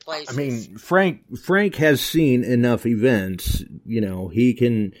couple places. I mean, Frank has seen enough events. You know, he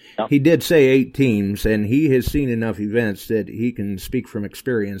did say 8 teams, and he has seen enough events that he can speak from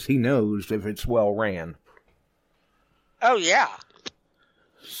experience. He knows if it's well ran. Oh, yeah.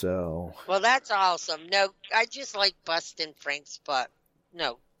 So. Well, that's awesome. No, I just like busting Frank's butt.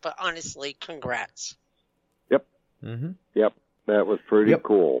 No, but honestly, congrats. Yep. Mm-hmm. Yep. That was pretty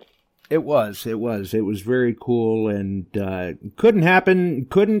cool. It was very cool, and couldn't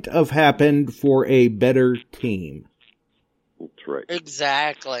have happened for a better team. That's right.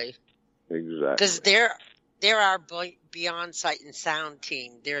 Exactly. Because they're our Beyond Sight and Sound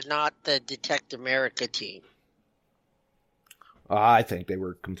team. They're not the Detect America team. I think they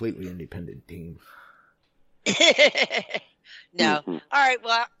were a completely independent team. No. All right,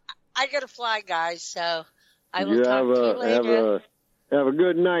 well, I got to fly, guys, so I will talk to you later. Have a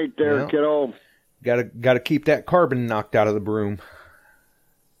good night there, kiddo. Got to keep that carbon knocked out of the broom.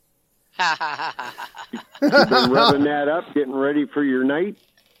 You've been rubbing that up, getting ready for your night?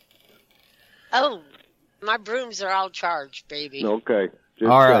 Oh, my brooms are all charged, baby. Okay. Just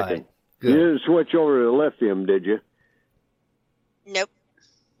all checking. right. Good. You didn't switch over to lithium, did you? Nope.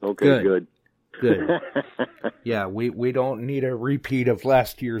 Okay, good. Yeah, we don't need a repeat of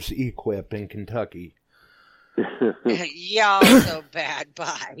last year's equip in Kentucky. Y'all so bad.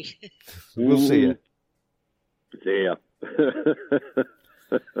 Bye. We'll see you. See ya.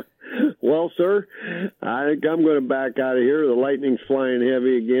 Well, sir, I think I'm going to back out of here. The lightning's flying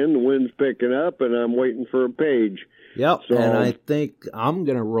heavy again. The wind's picking up, and I'm waiting for a page. Yep, so, and I think I'm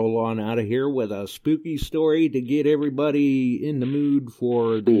going to roll on out of here with a spooky story to get everybody in the mood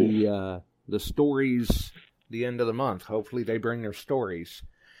for the stories the end of the month. Hopefully they bring their stories.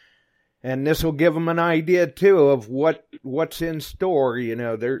 And this will give them an idea, too, of what's in store. You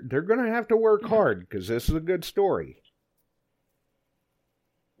know, they're going to have to work hard because this is a good story.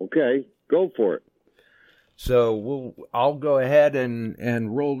 Okay, go for it. So I'll go ahead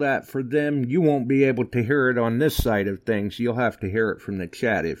and roll that for them. You won't be able to hear it on this side of things. You'll have to hear it from the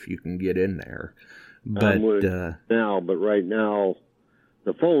chat if you can get in there. But but right now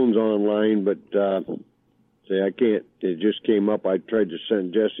the phone's online, but see, I can't. It just came up. I tried to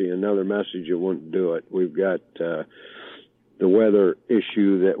send Jesse another message. It wouldn't do it. We've got the weather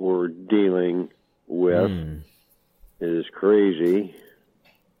issue that we're dealing with. It is crazy.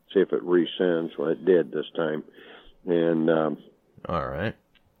 See if it resends. Well, it did this time. And all right.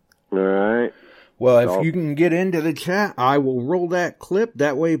 Well, if you can get into the chat, I will roll that clip.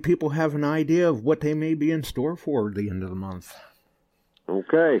 That way people have an idea of what they may be in store for the end of the month.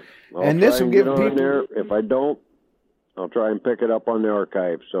 Okay. And this will give people... there. If I don't, I'll try and pick it up on the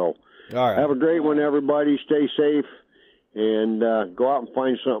archive. So all right. Have a great one, everybody. Stay safe. and go out and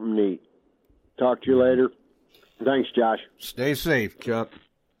find something neat. Talk to you later. Thanks, Josh. Stay safe, Chuck.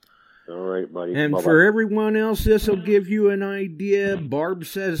 All right, buddy. And Bye-bye. for everyone else, this will give you an idea. Barb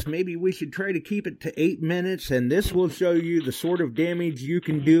says maybe we should try to keep it to 8 minutes, and this will show you the sort of damage you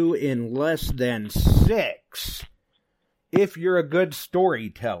can do in less than 6 if you're a good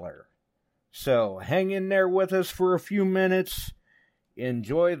storyteller. So hang in there with us for a few minutes,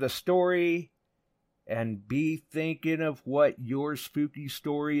 enjoy the story, and be thinking of what your spooky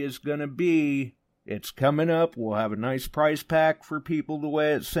story is going to be. It's coming up. We'll have a nice prize pack for people the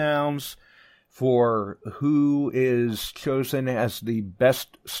way it sounds for who is chosen as the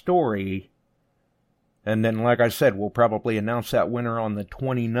best story. And then, like I said, we'll probably announce that winner on the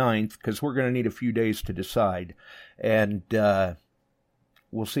 29th because we're going to need a few days to decide. And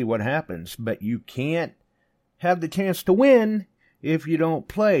we'll see what happens. But you can't have the chance to win if you don't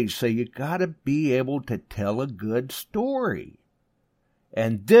play. So you got to be able to tell a good story.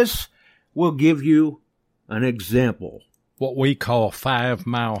 And this will give you an example. What we call 5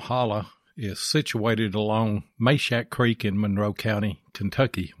 Mile Holler is situated along Meshack Creek in Monroe County,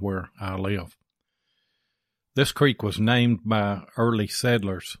 Kentucky, where I live. This creek was named by early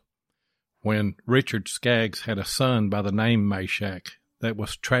settlers when Richard Skaggs had a son by the name Meshack that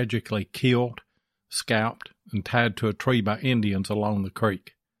was tragically killed, scalped, and tied to a tree by Indians along the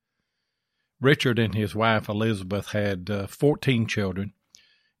creek. Richard and his wife Elizabeth had 14 children,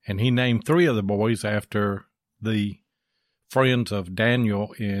 and he named 3 of the boys after the friends of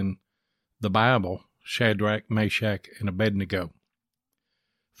Daniel in the Bible, Shadrach, Meshach, and Abednego.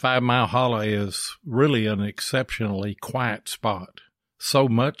 5 Mile Holler is really an exceptionally quiet spot, so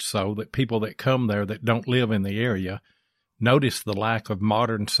much so that people that come there that don't live in the area notice the lack of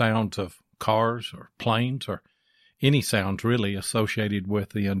modern sounds of cars or planes or any sounds really associated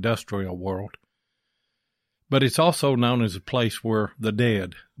with the industrial world. But it's also known as a place where the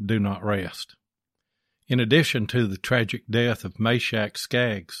dead do not rest. In addition to the tragic death of Meshack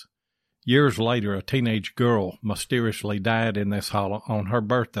Skaggs, years later a teenage girl mysteriously died in this hollow on her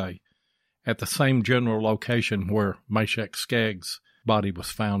birthday at the same general location where Meshack Skaggs' body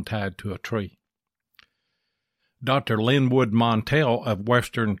was found tied to a tree. Dr. Linwood Montel of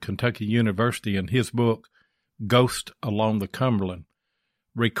Western Kentucky University, in his book, Ghost Along the Cumberland,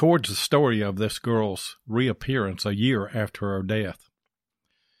 records the story of this girl's reappearance a year after her death.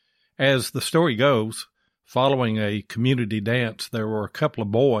 As the story goes, following a community dance, there were a couple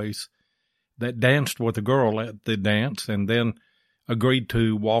of boys that danced with a girl at the dance and then agreed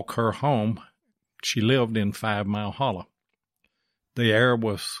to walk her home. She lived in 5 Mile Holler. The air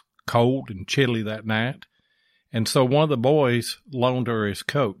was cold and chilly that night, and so one of the boys loaned her his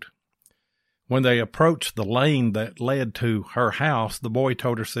coat. When they approached the lane that led to her house, the boy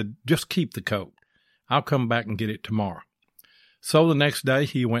told her, said, "Just keep the coat. I'll come back and get it tomorrow." So the next day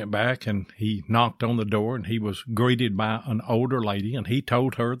he went back and he knocked on the door, and he was greeted by an older lady, and he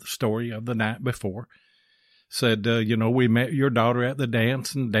told her the story of the night before. Said, we met your daughter at the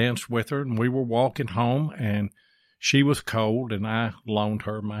dance and danced with her, and we were walking home, and she was cold, and I loaned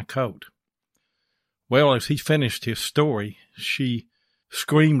her my coat. Well, as he finished his story, she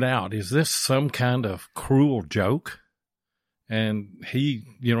screamed out, "Is this some kind of cruel joke?" And he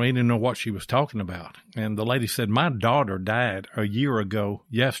didn't know what she was talking about. And the lady said, "My daughter died a year ago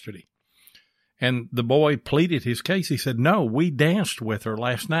yesterday." And the boy pleaded his case. He said, "No, we danced with her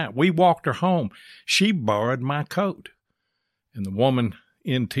last night. We walked her home. She borrowed my coat." And the woman,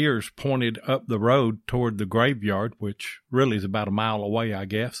 in tears, pointed up the road toward the graveyard, which really is about a mile away, I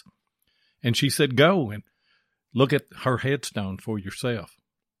guess. And she said, "Go and look at her headstone for yourself."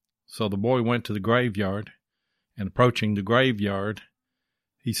 So the boy went to the graveyard, and approaching the graveyard,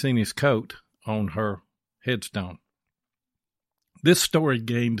 he seen his coat on her headstone. This story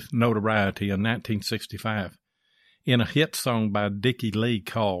gained notoriety in 1965 in a hit song by Dickie Lee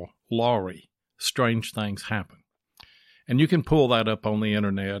called Laurie, Strange Things Happen. And you can pull that up on the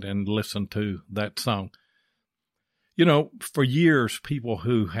internet and listen to that song. For years, people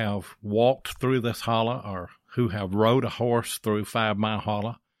who have walked through this hollow or who have rode a horse through 5 Mile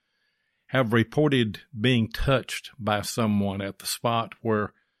Holler have reported being touched by someone at the spot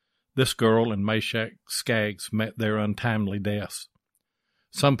where this girl and Meshack Skaggs met their untimely deaths.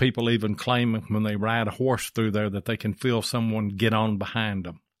 Some people even claim when they ride a horse through there that they can feel someone get on behind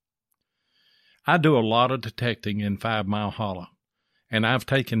them. I do a lot of detecting in 5 Mile Holler, and I've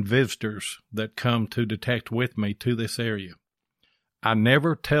taken visitors that come to detect with me to this area. I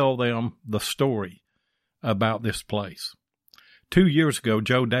never tell them the story about this place. 2 years ago,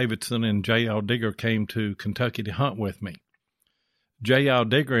 Joe Davidson and J.L. Digger came to Kentucky to hunt with me. J.L.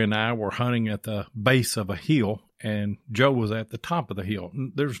 Digger and I were hunting at the base of a hill, and Joe was at the top of the hill.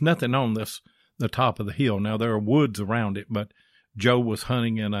 There's nothing on the top of the hill. Now, there are woods around it, but Joe was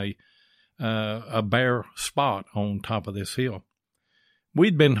hunting in a bare spot on top of this hill.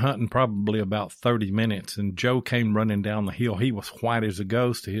 We'd been hunting probably about 30 minutes, and Joe came running down the hill. He was white as a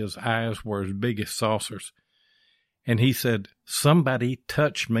ghost. His eyes were as big as saucers. And he said, somebody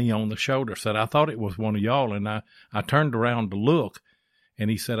touched me on the shoulder. Said, I thought it was one of y'all. And I turned around to look, and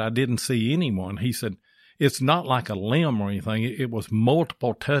he said, I didn't see anyone. He said, it's not like a limb or anything. It was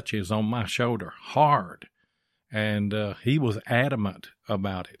multiple touches on my shoulder, hard. And he was adamant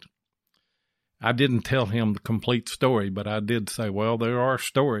about it. I didn't tell him the complete story, but I did say, well, there are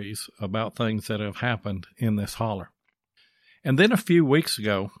stories about things that have happened in this holler. And then a few weeks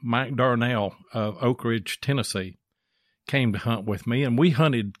ago, Mike Darnell of Oak Ridge, Tennessee, came to hunt with me, and we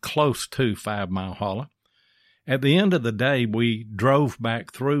hunted close to 5 Mile Holler. At the end of the day, we drove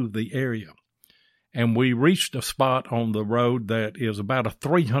back through the area, and we reached a spot on the road that is about a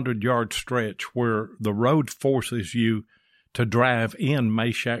 300-yard stretch where the road forces you to drive in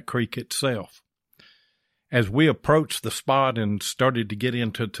Meshack Creek itself. As we approached the spot and started to get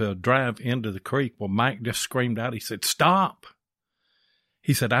to drive into the creek, well, Mike just screamed out. He said, stop.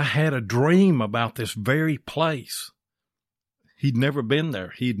 He said, I had a dream about this very place. He'd never been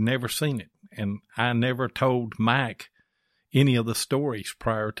there. He'd never seen it. And I never told Mike any of the stories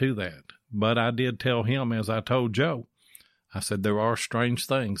prior to that. But I did tell him, as I told Joe, I said, there are strange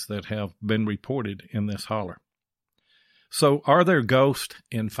things that have been reported in this holler. So are there ghosts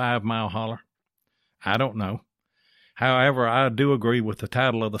in 5 Mile Holler? I don't know. However, I do agree with the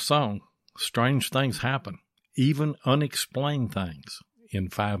title of the song. Strange things happen, even unexplained things in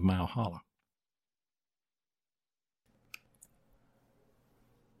 5 Mile Holler.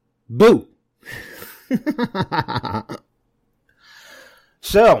 Boo!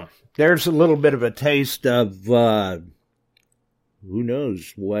 So, there's a little bit of a taste of, who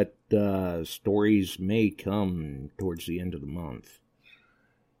knows what stories may come towards the end of the month.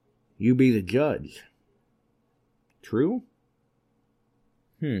 You be the judge. True?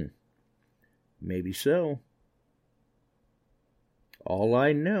 Maybe so. All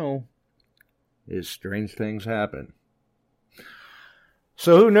I know is strange things happen.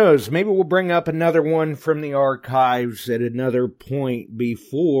 So who knows? Maybe we'll bring up another one from the archives at another point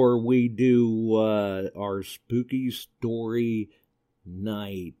before we do our spooky story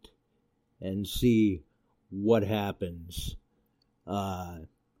night and see what happens.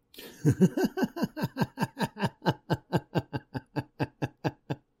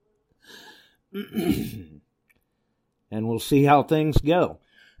 And we'll see how things go.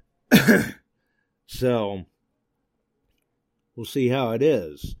 So, we'll see how it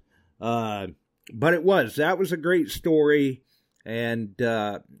is. But that was a great story. And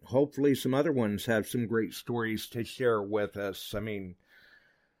hopefully some other ones have some great stories to share with us. I mean,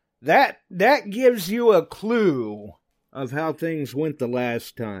 that gives you a clue of how things went the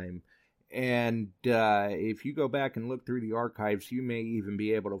last time. And if you go back and look through the archives, you may even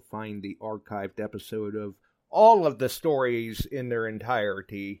be able to find the archived episode of all of the stories in their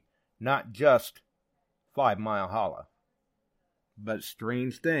entirety, not just 5 Mile Holler. But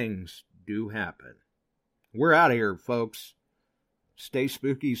strange things do happen. We're out of here, folks. Stay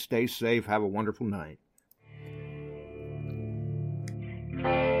spooky, stay safe, have a wonderful night.